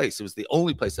took place. It was the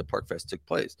only place that Porc Fest took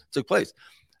place.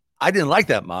 I didn't like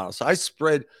that model, so I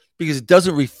spread, because it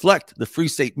doesn't reflect the Free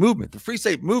State movement. The Free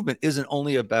State movement isn't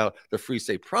only about the Free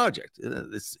State Project.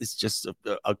 It's just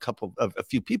a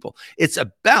few people. It's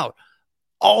about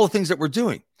all the things that we're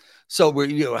doing. So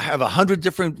we have 100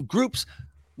 different groups.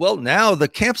 Well, now the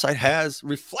campsite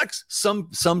reflects some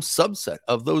subset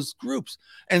of those groups.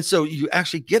 And so you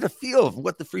actually get a feel of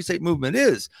what the Free State movement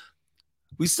is.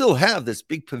 We still have this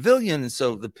big pavilion. And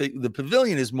so the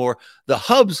pavilion is more, the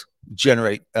hubs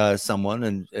generate someone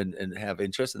and have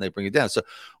interest, and they bring it down. So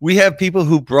we have people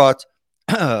who brought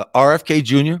RFK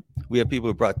Jr. We have people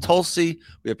who brought Tulsi.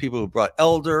 We have people who brought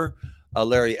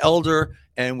Larry Elder.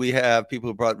 And we have people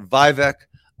who brought Vivek.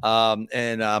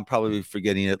 And I'm probably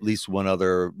forgetting at least one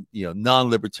other,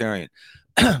 non-libertarian.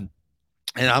 And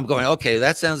I'm going, okay,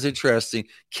 that sounds interesting.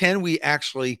 Can we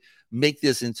actually make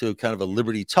this into kind of a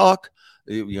liberty talk?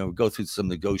 Go through some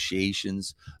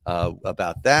negotiations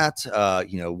about that.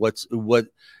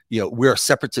 We're a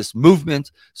separatist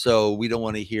movement, so we don't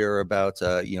want to hear about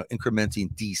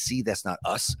incrementing DC. That's not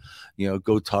us.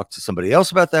 Go talk to somebody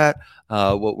else about that.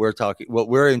 What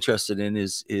we're interested in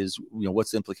is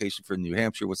what's the implication for New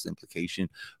Hampshire? What's the implication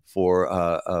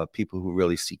for people who are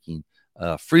really seeking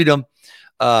freedom?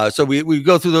 So we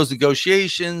go through those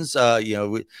negotiations.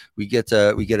 We get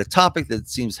a topic that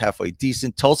seems halfway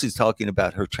decent. Tulsi's talking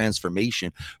about her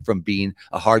transformation from being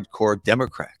a hardcore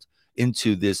Democrat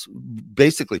into this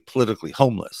basically politically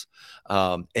homeless,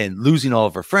 and losing all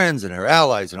of her friends and her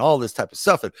allies and all this type of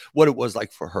stuff, and what it was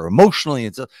like for her emotionally.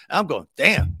 And so I'm going,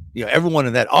 damn, everyone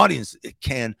in that audience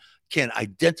can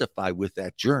identify with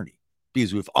that journey,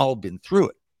 because we've all been through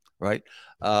it. Right.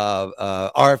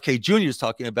 RFK Jr. is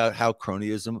talking about how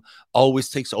cronyism always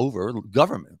takes over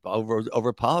government,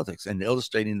 over politics, and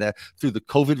illustrating that through the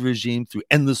COVID regime, through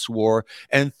endless war,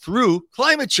 and through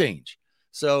climate change.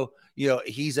 So,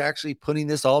 he's actually putting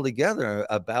this all together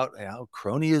about how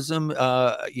cronyism,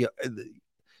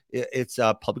 it's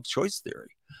public choice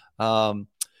theory.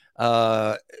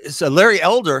 So Larry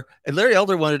Elder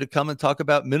wanted to come and talk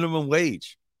about minimum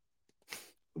wage.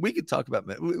 We could talk about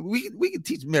we could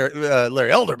teach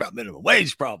Larry Elder about minimum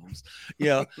wage problems,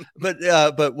 but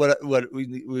what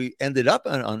we ended up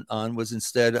on was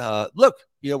instead, look,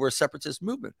 we're a separatist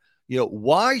movement.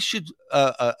 Why should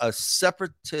a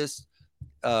separatist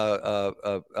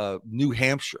New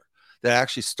Hampshire that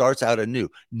actually starts out anew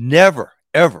never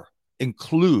ever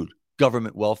include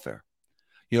government welfare?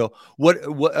 What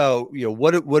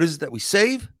is it that we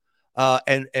save,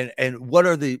 and what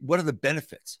are the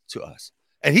benefits to us?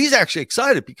 And he's actually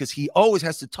excited because he always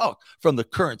has to talk from the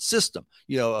current system.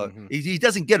 He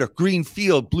doesn't get a green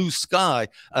field, blue sky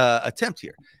attempt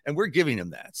here, and we're giving him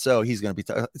that. So he's going to be.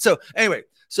 So anyway,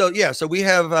 so we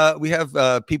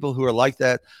have people who are like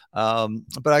that.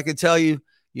 But I can tell you,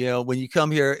 when you come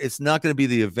here, it's not going to be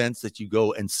the events that you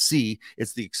go and see.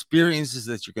 It's the experiences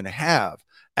that you're going to have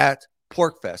at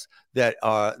Porc Fest that's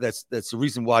the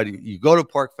reason why you go to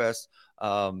Porc Fest.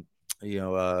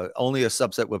 Only a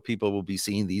subset of people will be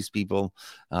seeing these people,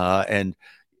 and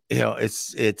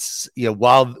it's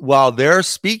while they're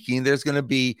speaking, there's going to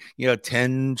be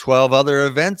 10, 12 other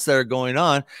events that are going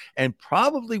on, and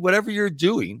probably whatever you're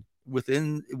doing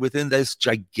within this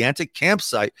gigantic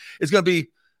campsite is going to be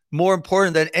more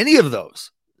important than any of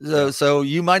those. So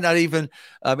you might not even.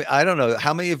 I mean, I don't know,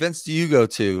 how many events do you go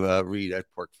to, Reed, at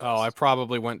Porc Fest? Oh, I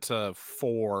probably went to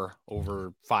 4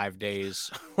 over 5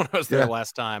 days when I was there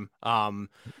last time. And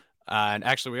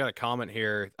actually, we got a comment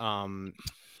here.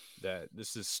 That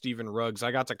this is Stephen Ruggs.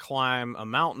 I got to climb a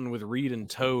mountain with Reed and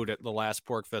Toad at the last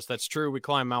Porc Fest. That's true. We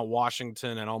climbed Mount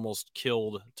Washington and almost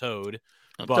killed Toad.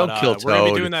 But don't kill Toad. We're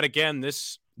gonna be doing that again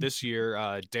this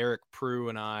year. Derek Prue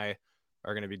and I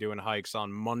are going to be doing hikes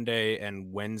on Monday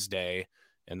and Wednesday,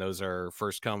 and those are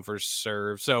first come, first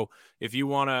serve. So if you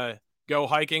want to go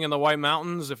hiking in the White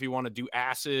Mountains, if you want to do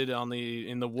acid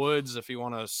in the woods, if you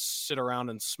want to sit around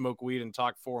and smoke weed and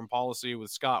talk foreign policy with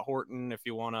Scott Horton, if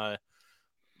you want to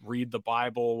read the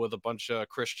Bible with a bunch of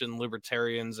Christian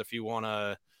libertarians, if you want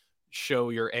to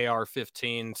show your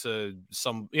AR-15 to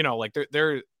some, like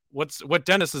what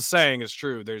Dennis is saying is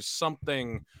true. There's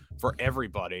something for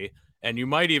everybody. And you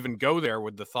might even go there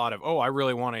with the thought of, oh, I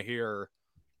really want to hear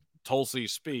Tulsi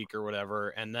speak or whatever.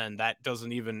 And then that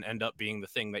doesn't even end up being the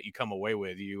thing that you come away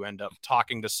with. You end up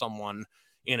talking to someone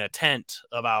in a tent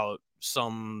about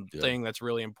something that's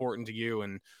really important to you,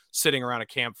 and sitting around a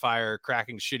campfire,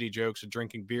 cracking shitty jokes and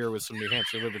drinking beer with some New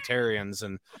Hampshire libertarians.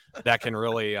 And that can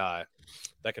really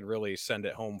send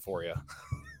it home for you.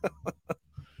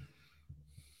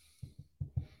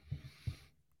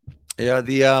 Yeah.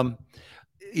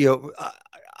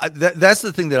 That's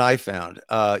the thing that I found.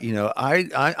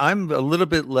 I'm a little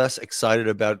bit less excited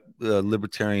about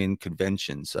libertarian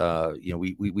conventions.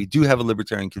 We do have a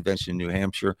libertarian convention in New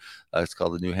Hampshire. It's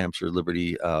called the New Hampshire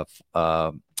Liberty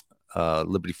Forum,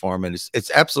 and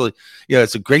it's absolutely,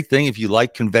 it's a great thing if you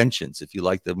like conventions, if you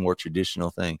like the more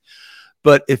traditional thing.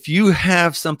 But if you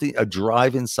have a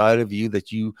drive inside of you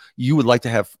that you would like to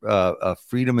have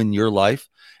freedom in your life,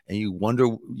 and you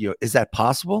wonder, is that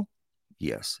possible?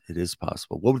 Yes, it is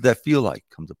possible. What would that feel like?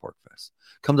 Come to Porc Fest.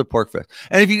 Come to Porc Fest.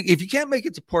 And if you can't make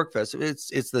it to Porc Fest,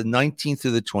 it's the 19th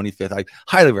through the 25th. I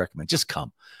highly recommend. Just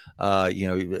come.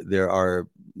 There are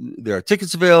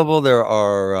tickets available. There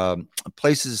are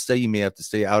places to stay. You may have to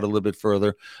stay out a little bit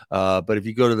further. But if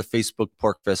you go to the Facebook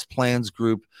Porc Fest plans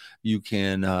group, you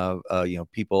can.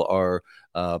 People are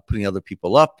putting other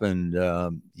people up, and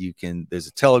There's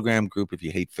a Telegram group if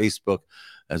you hate Facebook,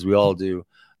 as we all do.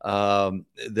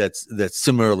 That's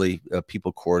similarly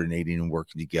people coordinating and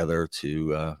working together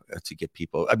to get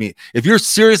people. I mean, if you're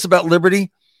serious about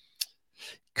liberty,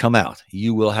 come out.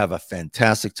 You will have a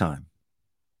fantastic time.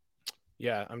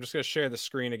 Yeah, I'm just going to share the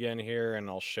screen again here, and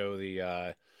I'll show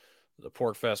the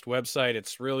Porc Fest website.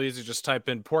 It's real easy. Just type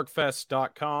in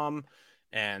porcfest.com,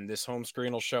 and this home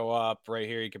screen will show up right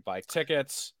here. You can buy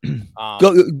tickets.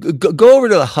 Go over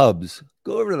to the hubs.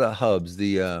 Go over to the hubs.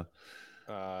 There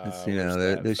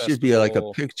should be like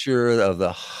a picture of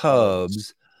the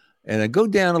hubs, and I go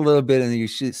down a little bit, and you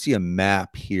should see a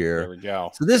map here. There we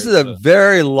go. So this is a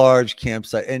very large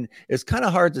campsite, and it's kind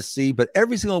of hard to see, but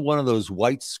every single one of those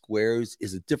white squares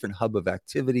is a different hub of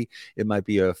activity. It might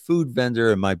be a food vendor.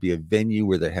 It might be a venue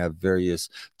where they have various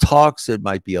talks. It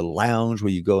might be a lounge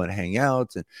where you go and hang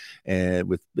out and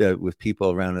with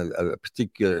people around a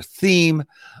particular theme.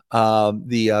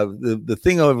 The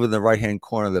thing over in the right-hand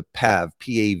corner, the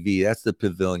PAV, that's the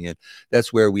pavilion.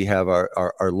 That's where we have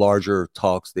our larger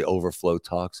talks, the overflow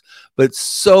talks. But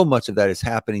so much of that is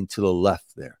happening to the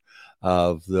left there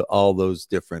of all those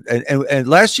different. And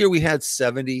last year we had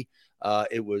 70.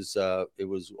 It was a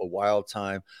wild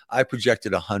time. I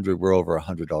projected 100. We're over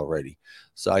 100 already.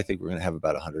 So I think we're going to have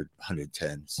about 100,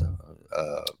 110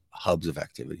 hubs of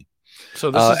activity. So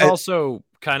this is also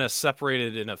kind of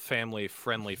separated in a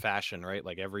family-friendly fashion, right?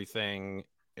 Like everything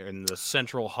in the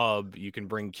central hub you can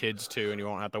bring kids to, and you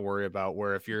won't have to worry about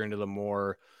where if you're into the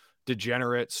more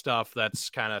degenerate stuff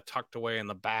that's kind of tucked away in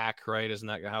the back, right? Isn't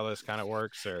that how this kind of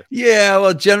works? Or yeah,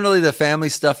 well, generally the family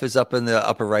stuff is up in the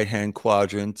upper right-hand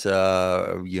quadrant,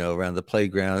 around the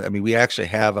playground. I mean, we actually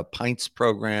have a pints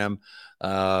program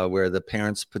where the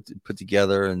parents put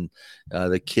together and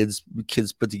the kids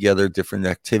put together different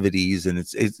activities, and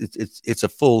it's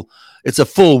a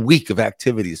full week of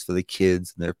activities for the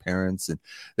kids and their parents, and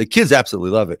the kids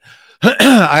absolutely love it.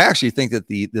 I actually think that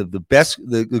the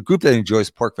group that enjoys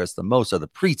PorcFest the most are the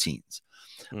preteens.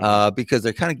 Because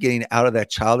they're kind of getting out of that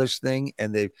childish thing,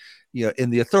 and they, in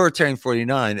the authoritarian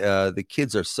 49, the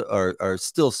kids are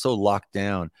still so locked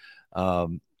down.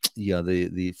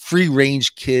 The free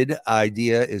range kid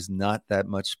idea is not that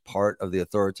much part of the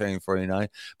authoritarian 49,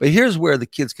 but here's where the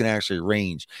kids can actually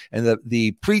range, and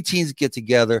the preteens get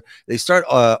together. They start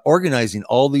organizing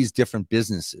all these different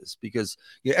businesses, because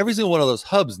every single one of those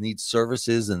hubs needs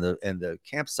services, and the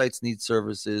campsites need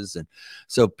services, and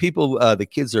so people, the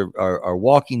kids are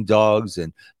walking dogs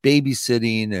and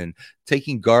babysitting and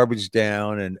taking garbage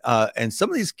down, and some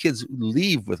of these kids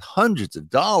leave with hundreds of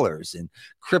dollars in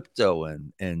crypto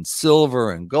and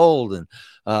silver and gold, and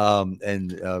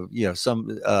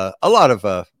some a lot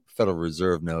of Federal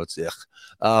Reserve notes.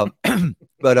 but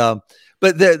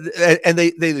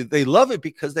they love it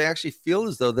because they actually feel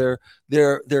as though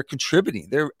they're contributing.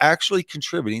 They're actually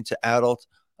contributing to adult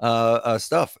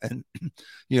stuff, and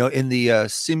in the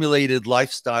simulated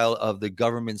lifestyle of the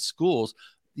government schools,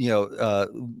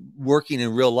 working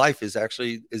in real life is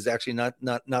actually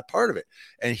not part of it.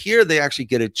 And here they actually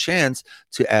get a chance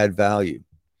to add value.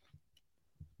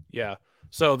 Yeah.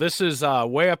 So this is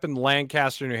way up in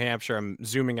Lancaster, New Hampshire. I'm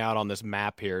zooming out on this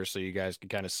map here so you guys can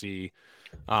kind of see.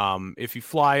 If you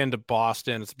fly into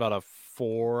Boston, it's about a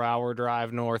 4-hour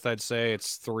drive north, I'd say.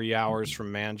 It's 3 hours from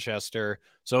Manchester.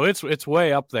 So it's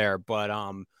way up there, but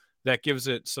that gives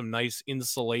it some nice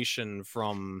insulation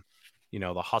from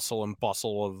the hustle and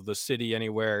bustle of the city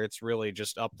anywhere. It's really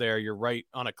just up there. You're right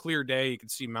on a clear day. You can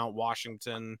see Mount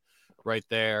Washington right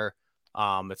there.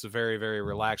 It's a very, very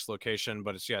relaxed location,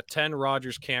 but it's 10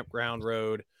 Rogers Campground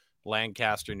Road,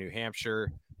 Lancaster, New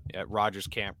Hampshire, at Rogers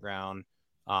Campground.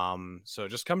 So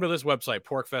just come to this website,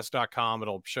 porcfest.com.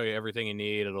 It'll show you everything you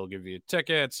need. It'll give you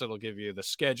tickets. It'll give you the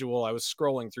schedule. I was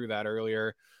scrolling through that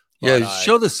earlier. But,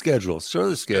 show the schedule. Show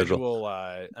the schedule.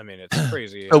 I mean, it's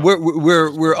crazy.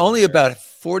 We're only about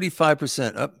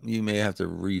 45% up. You may have to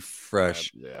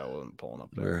refresh. Yeah, I wasn't pulling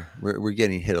up there. We're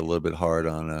getting hit a little bit hard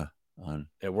on.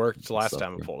 It worked last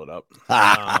time I pulled it up.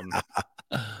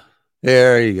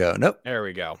 There you go. Nope. There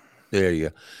we go. There you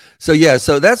go.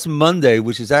 So that's Monday,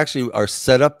 which is actually our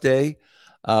setup day.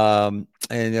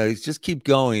 And just keep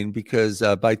going, because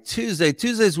by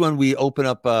Tuesday's when we open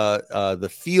up the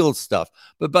field stuff.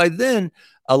 But by then,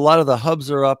 a lot of the hubs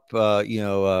are up.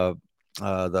 The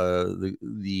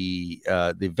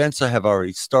events have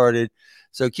already started.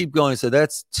 So keep going. So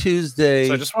that's Tuesday.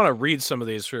 So I just want to read some of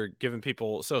these for giving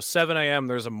people. So 7 a.m.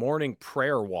 there's a morning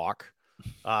prayer walk,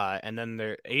 and then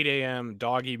there 8 a.m.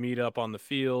 doggy meetup on the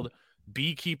field,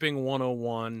 beekeeping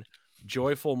 101.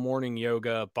 Joyful morning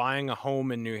yoga, buying a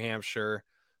home in New Hampshire,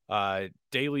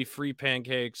 daily free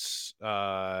pancakes. We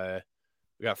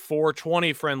got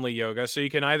 420 friendly yoga. So you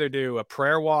can either do a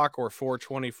prayer walk or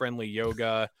 420 friendly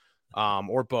yoga,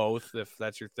 or both, if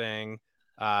that's your thing.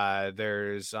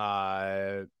 There's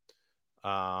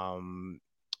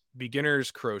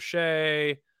beginners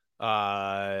crochet.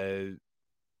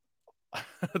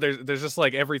 There's just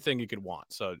like everything you could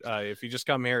want. So if you just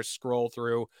come here, scroll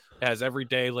through, it has every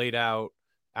day laid out,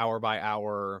 hour by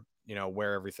hour,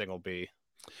 where everything will be.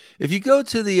 If you go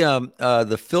to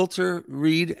the filter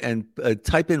read and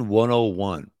type in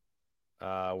 101.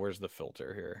 Where's the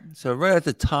filter here? So right at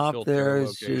the top filter there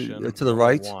is to the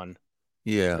right.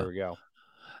 Yeah. There we go.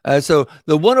 So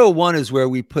the 101 is where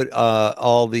we put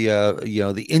all the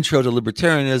the intro to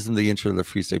libertarianism, the intro to the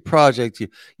Free State Project.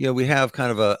 We have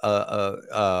kind of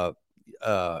a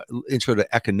intro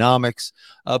to economics,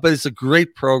 but it's a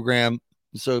great program.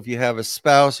 So if you have a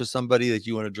spouse or somebody that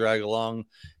you want to drag along,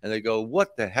 and they go,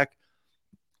 "What the heck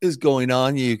is going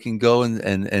on?" You can go and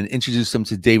introduce them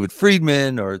to David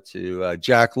Friedman, or to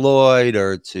Jack Lloyd,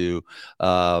 or to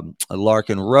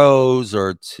Larkin Rose,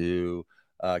 or to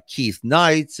Keith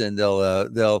Knights, and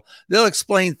they'll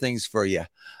explain things for you.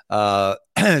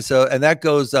 And that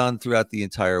goes on throughout the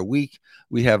entire week.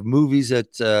 We have movies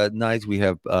at night. We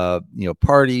have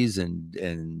parties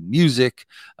and music.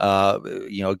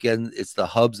 Again, it's the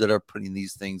hubs that are putting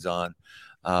these things on.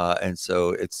 And so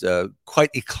it's quite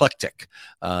eclectic.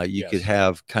 You could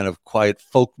have kind of quiet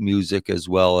folk music, as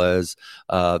well as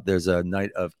there's a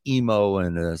night of emo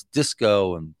and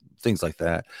disco and things like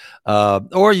that.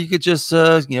 Or you could just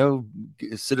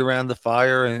sit around the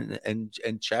fire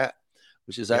and chat.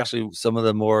 which is Yeah. actually some of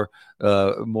the more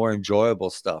enjoyable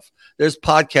stuff. There's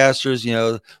podcasters,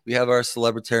 we have our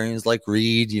celebrities like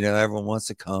Reed, everyone wants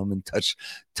to come and touch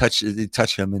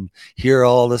him and hear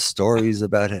all the stories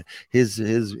about his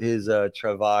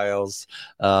travails.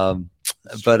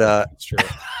 It's But true. It's true.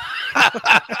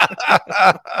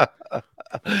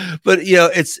 but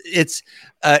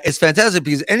it's fantastic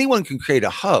because anyone can create a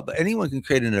hub, anyone can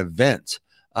create an event,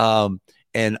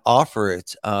 and offer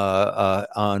it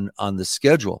on the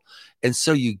schedule, and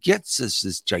so you get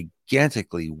this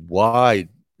gigantically wide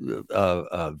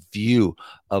view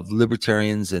of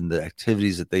libertarians and the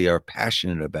activities that they are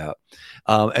passionate about,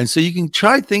 and so you can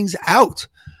try things out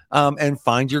and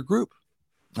find your group.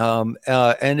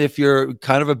 And if you're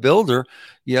kind of a builder,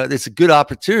 it's a good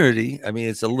opportunity. I mean,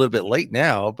 it's a little bit late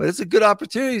now, but it's a good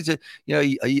opportunity to,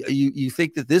 you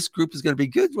think that this group is going to be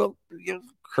good. Well,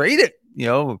 create it,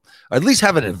 or at least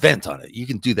have an event on it. You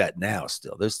can do that now.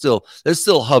 There's still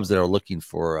hubs that are looking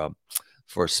for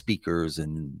speakers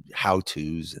and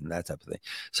how-tos and that type of thing.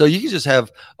 So you can just have,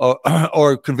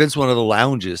 or convince one of the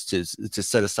lounges to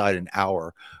set aside an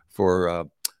hour for,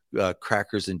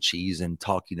 crackers and cheese and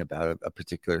talking about a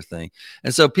particular thing,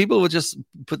 and so people would just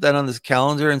put that on this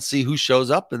calendar and see who shows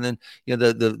up, and then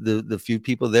the few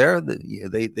people there,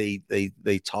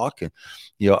 they talk, and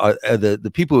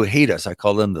the people who hate us, I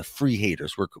call them the free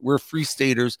haters. We're free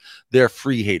staters, they're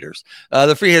free haters.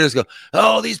 The free haters go,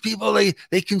 oh, these people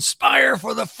they conspire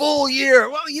for the full year.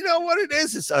 Well, you know what it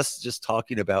is? It's us just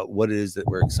talking about what it is that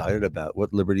we're excited about,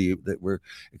 what liberty that we're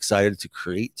excited to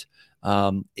create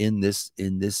in this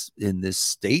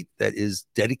state that is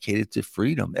dedicated to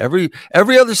freedom. Every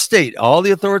other state, all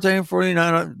the authoritarian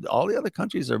 49, all the other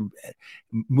countries are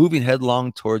moving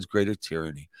headlong towards greater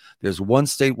tyranny. There's one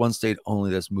state only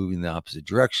that's moving in the opposite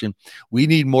direction. We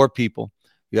need more people.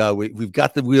 Yeah, we've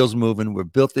got the wheels moving. We're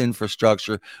built the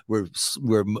infrastructure. We're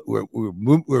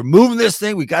moving this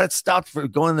thing. We got it stopped for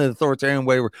going the authoritarian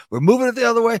way. We're moving it the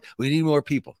other way. We need more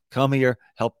people. Come here,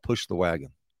 help push the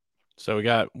wagon. So we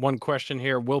got one question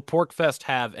here. Will PorcFest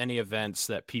have any events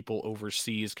that people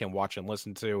overseas can watch and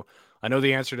listen to? I know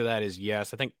the answer to that is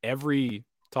yes. I think every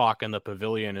talk in the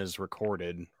pavilion is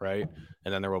recorded, right?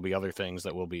 And then there will be other things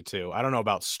that will be too. I don't know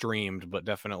about streamed, but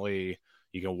definitely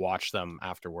you can watch them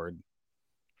afterward.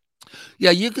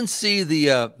 Yeah, you can see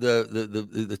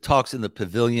the talks in the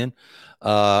pavilion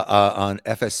on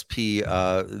FSP,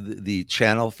 the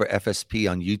channel for FSP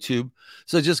on YouTube.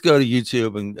 So just go to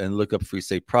YouTube and look up Free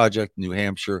State Project New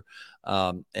Hampshire,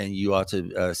 and you ought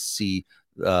to see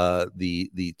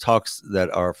the talks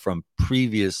that are from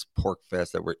previous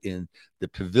PorcFest that were in the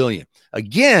pavilion.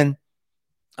 Again,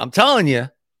 I'm telling you,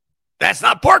 that's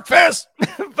not PorcFest.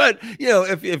 But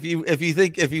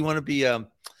if you want to be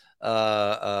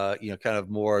kind of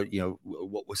more,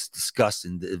 what was discussed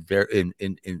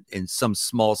in some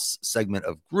small segment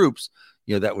of groups,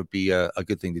 that would be a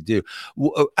good thing to do.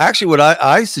 Actually, what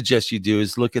I suggest you do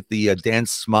is look at the Dan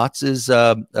Smotz's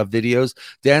videos.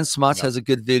 Dan Smotz has a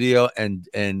good video, and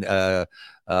Matt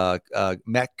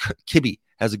Kibbe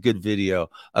has a good video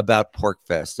about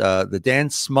PorcFest. The Dan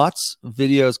Smotz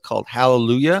video is called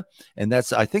Hallelujah, and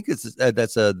I think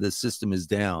the system is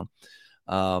down.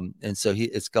 And so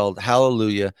it's called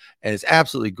Hallelujah, and it's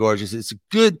absolutely gorgeous. It's a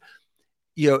good,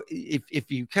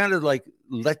 if you kind of like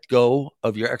let go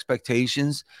of your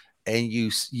expectations and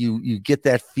you get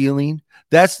that feeling,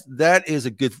 that is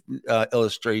a good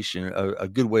illustration, a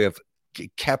good way of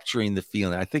capturing the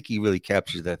feeling. I think he really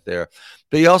captured that there.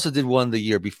 But he also did one the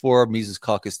year before, Mises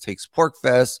Caucus Takes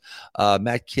PorcFest.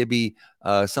 Matt Kibbe,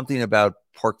 something about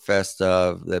PorcFest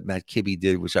that Matt Kibbe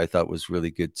did, which I thought was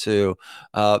really good too.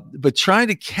 But trying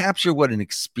to capture what an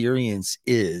experience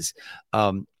is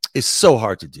so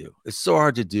hard to do. It's so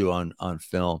hard to do on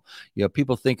film.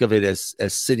 People think of it as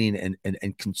sitting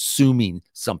and consuming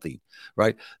something,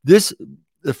 right?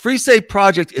 The Free State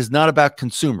Project is not about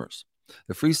consumers.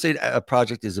 The Free State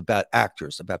Project is about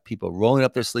actors, about people rolling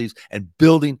up their sleeves and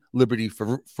building liberty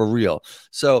for real.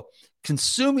 So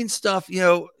consuming stuff,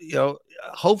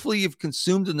 hopefully you've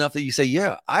consumed enough that you say,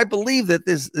 yeah, I believe that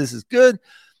this is good.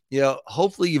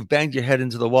 Hopefully you've banged your head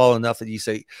into the wall enough that you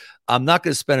say, I'm not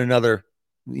going to spend another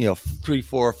 3,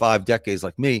 4, or 5 decades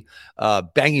like me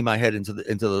banging my head into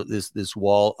this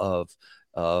wall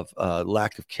of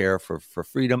lack of care for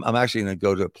freedom. I'm actually going to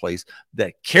go to a place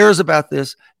that cares about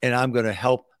this, and I'm going to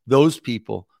help those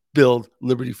people build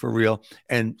liberty for real.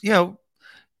 And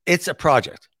it's a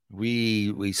project.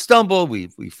 We stumble, we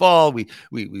fall, we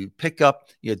pick up.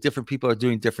 Different people are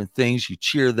doing different things. You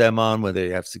cheer them on when they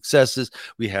have successes.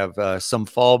 We have some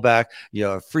fallback.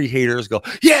 Free haters go,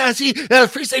 yeah, see,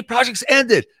 Free State Project's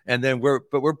ended, and then we're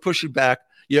pushing back.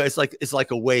 it's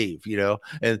like a wave,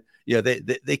 and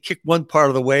they kick one part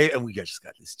of the wave, and we just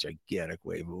got this gigantic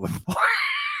wave moving forward.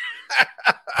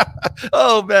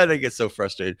 Oh man, I get so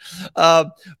frustrated.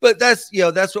 But that's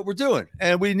what we're doing,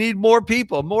 and we need more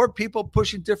people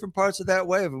pushing different parts of that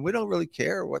wave, and we don't really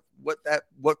care what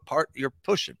part you're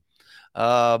pushing.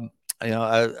 Um,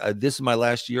 this is my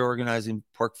last year organizing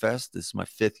Porc Fest. This is my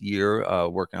 5th year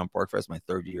working on Porc Fest, my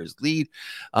 3rd year as lead.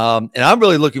 And I'm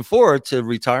really looking forward to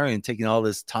retiring and taking all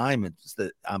this time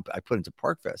that I put into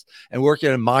Porc Fest and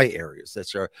working in my areas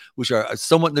which are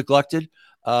somewhat neglected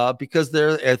because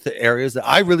they're at the areas that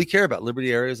I really care about,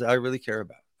 Liberty areas that I really care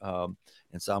about.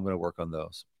 And so I'm going to work on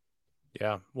those.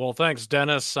 Yeah. Well, thanks,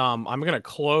 Dennis. I'm going to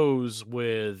close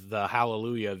with the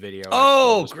Hallelujah video. Actually,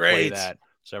 Oh, I'll just play great. that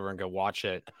so everyone can watch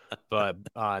it. But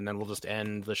and then we'll just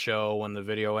end the show when the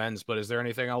video ends. But is there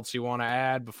anything else you want to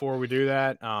add before we do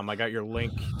that? I got your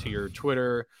link to your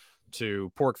Twitter,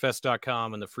 to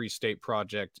porcfest.com, and the Free State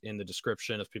Project in the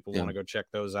description if people want to go check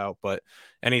those out. But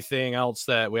anything else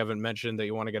that we haven't mentioned that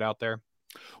you want to get out there?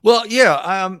 Well,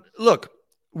 yeah. Look,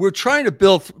 we're trying to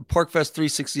build PorcFest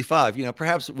 365,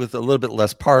 perhaps with a little bit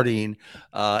less partying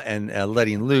and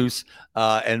letting loose,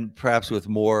 and perhaps with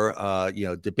more,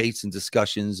 debates and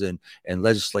discussions and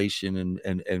legislation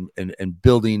and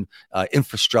building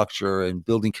infrastructure and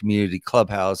building community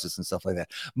clubhouses and stuff like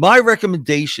that. My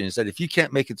recommendation is that if you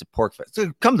can't make it to PorcFest,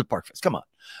 so come to PorcFest, come on.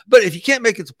 But if you can't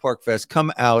make it to PorcFest,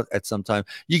 come out at some time.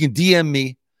 You can DM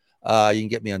me. You can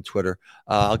get me on Twitter.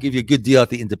 I'll give you a good deal at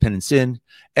the Independence Inn.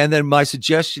 And then my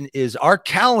suggestion is our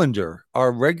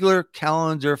regular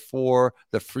calendar for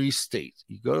the Free State.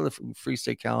 You go to the Free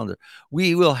State calendar.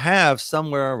 We will have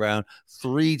somewhere around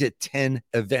 3 to 10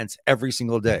 events every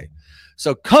single day.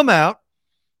 So come out,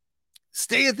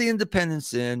 stay at the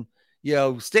Independence Inn,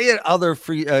 stay at other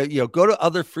free, go to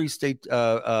other Free State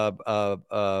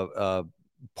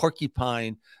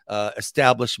porcupine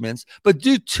establishments, but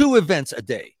do 2 events a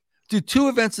day. Do 2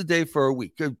 events a day for a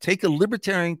week. Take a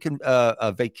libertarian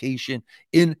vacation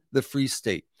in the Free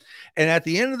State. And at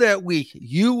the end of that week,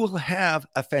 you will have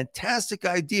a fantastic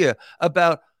idea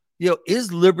about,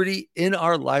 is liberty in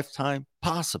our lifetime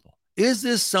possible? Is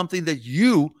this something that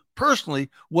you personally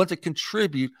want to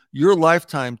contribute your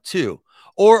lifetime to?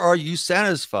 Or are you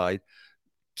satisfied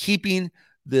keeping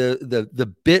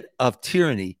the bit of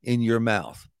tyranny in your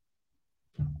mouth?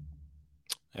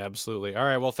 Absolutely. All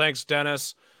right. Well, thanks,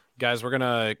 Dennis. Guys, we're going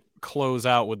to close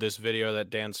out with this video that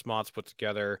Dan Smots put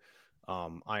together.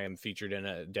 I am featured in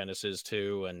it. Dennis is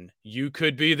too, and you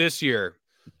could be this year.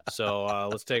 So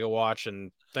let's take a watch,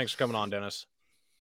 and thanks for coming on, Dennis.